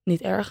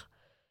niet erg.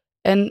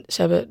 En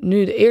ze hebben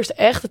nu de eerste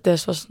echte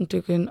test was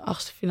natuurlijk hun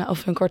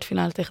hun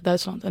kwartfinale tegen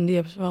Duitsland. En die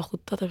hebben ze wel goed.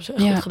 Dat hebben ze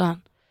echt goed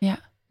gedaan. Ja,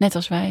 net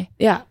als wij.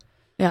 Ja.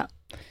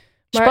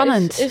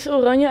 Spannend. Maar is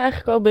Oranje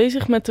eigenlijk al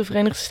bezig met de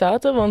Verenigde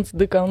Staten? Want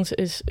de kans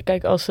is,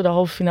 kijk, als ze de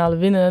halve finale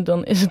winnen,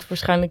 dan is het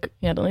waarschijnlijk,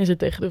 dan is het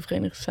tegen de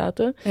Verenigde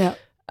Staten. Ja.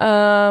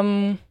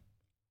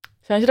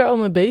 Zijn ze daar al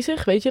mee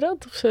bezig? Weet je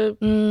dat? Of ze...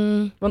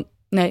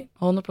 Nee,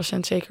 100%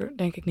 zeker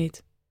denk ik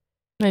niet.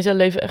 Nee, ze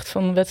leven echt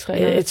van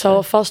wedstrijden. Het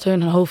zal vast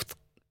hun hoofd,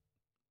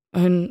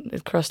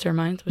 it crossed their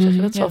mind, hoe zeg je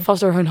dat? Het zal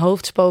vast door hun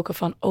hoofd spoken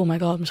van, oh my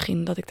god,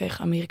 misschien dat ik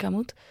tegen Amerika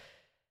moet.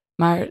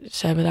 Maar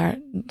ze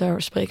hebben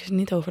daar spreken ze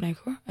niet over, denk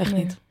ik hoor. Echt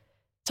niet.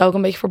 Het zou ook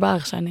een beetje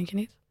voorbarig zijn, denk je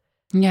niet?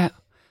 Ja.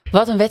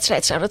 Wat een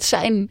wedstrijd zou dat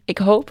zijn. Ik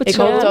hoop het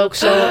zo. Ik hoop het ook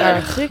zo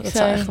erg. Dat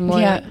zou echt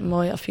een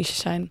mooie affiche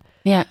zijn.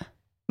 Ja.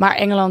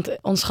 Maar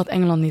ons gaat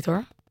Engeland niet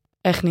hoor.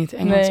 Echt niet.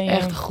 Engeland is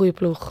echt een goede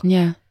ploeg.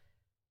 Ja.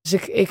 Dus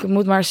ik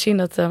moet maar zien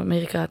dat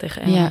Amerika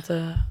tegen Engeland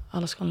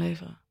alles kan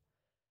leveren.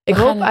 Ik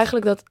hoop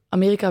eigenlijk dat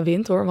Amerika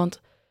wint hoor.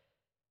 Want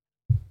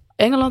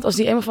Engeland, als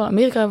die eenmaal van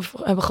Amerika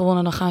hebben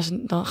gewonnen,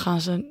 dan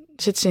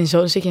zit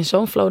je in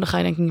zo'n flow, dan ga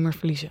je denk ik niet meer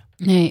verliezen.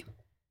 Nee.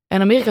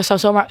 En Amerika zou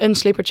zomaar een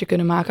slippertje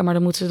kunnen maken, maar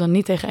dan moeten ze dan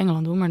niet tegen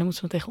Engeland doen, maar dan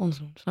moeten ze dan tegen ons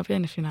doen. Snap je,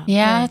 in de finale?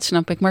 Ja, dat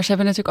snap ik. Maar ze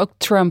hebben natuurlijk ook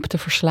Trump te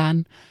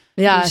verslaan.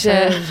 Ja, dus,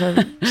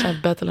 ze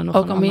battelen nog.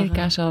 Ook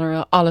Amerika zal er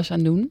wel alles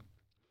aan doen.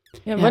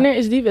 Ja, wanneer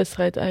is die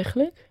wedstrijd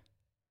eigenlijk?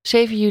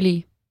 7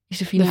 juli is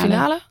de finale. De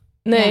finale?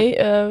 Nee,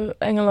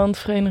 Engeland,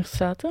 Verenigde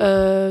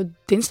Staten.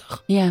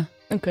 Dinsdag. Ja.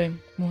 Oké,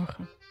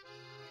 morgen.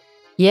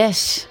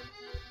 Yes.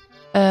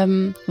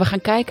 We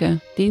gaan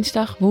kijken.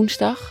 Dinsdag,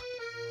 woensdag.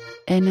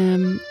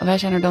 En wij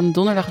zijn er dan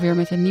donderdag weer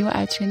met een nieuwe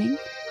uitzending.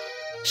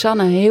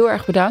 Sanne, heel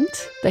erg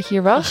bedankt dat je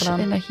hier was.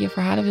 En dat je je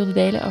verhalen wilde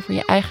delen over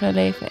je eigen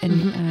leven en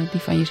die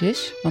van je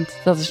zus. Want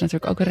dat is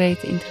natuurlijk ook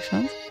rete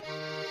interessant.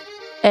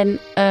 En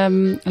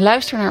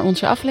luister naar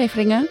onze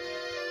afleveringen.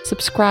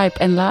 Subscribe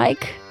en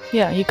like.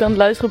 Ja, je kan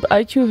luisteren op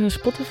iTunes en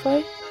Spotify.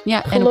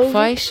 Ja, en op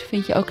Vice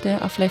vind je ook de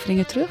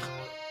afleveringen terug.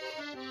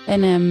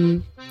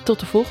 En tot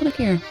de volgende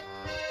keer.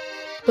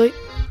 Doei.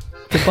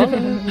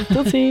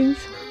 Tot ziens.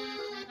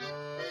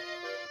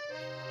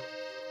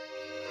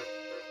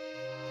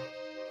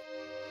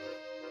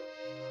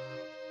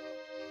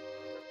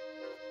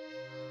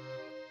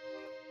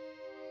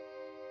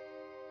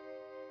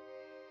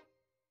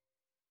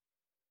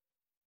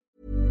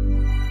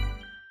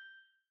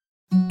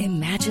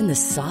 Imagine the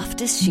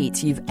softest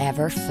sheets you've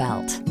ever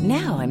felt.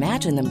 Now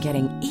imagine them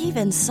getting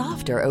even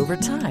softer over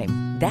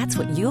time. That's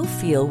what you'll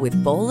feel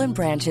with Boll &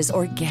 Branch's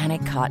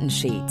organic cotton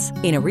sheets.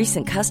 In a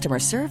recent customer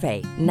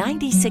survey,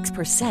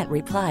 96%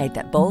 replied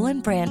that Boll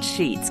 & Branch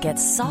sheets get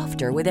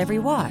softer with every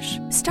wash.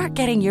 Start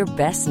getting your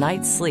best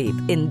night's sleep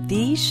in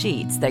these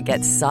sheets that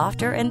get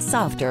softer and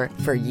softer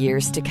for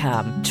years to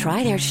come.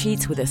 Try their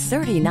sheets with a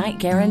 30-night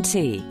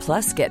guarantee.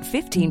 Plus, get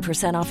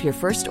 15% off your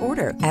first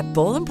order at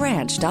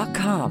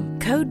bollandbranch.com.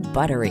 Code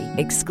BUTTERY.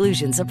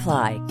 Exclusions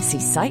apply. See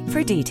site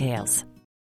for details.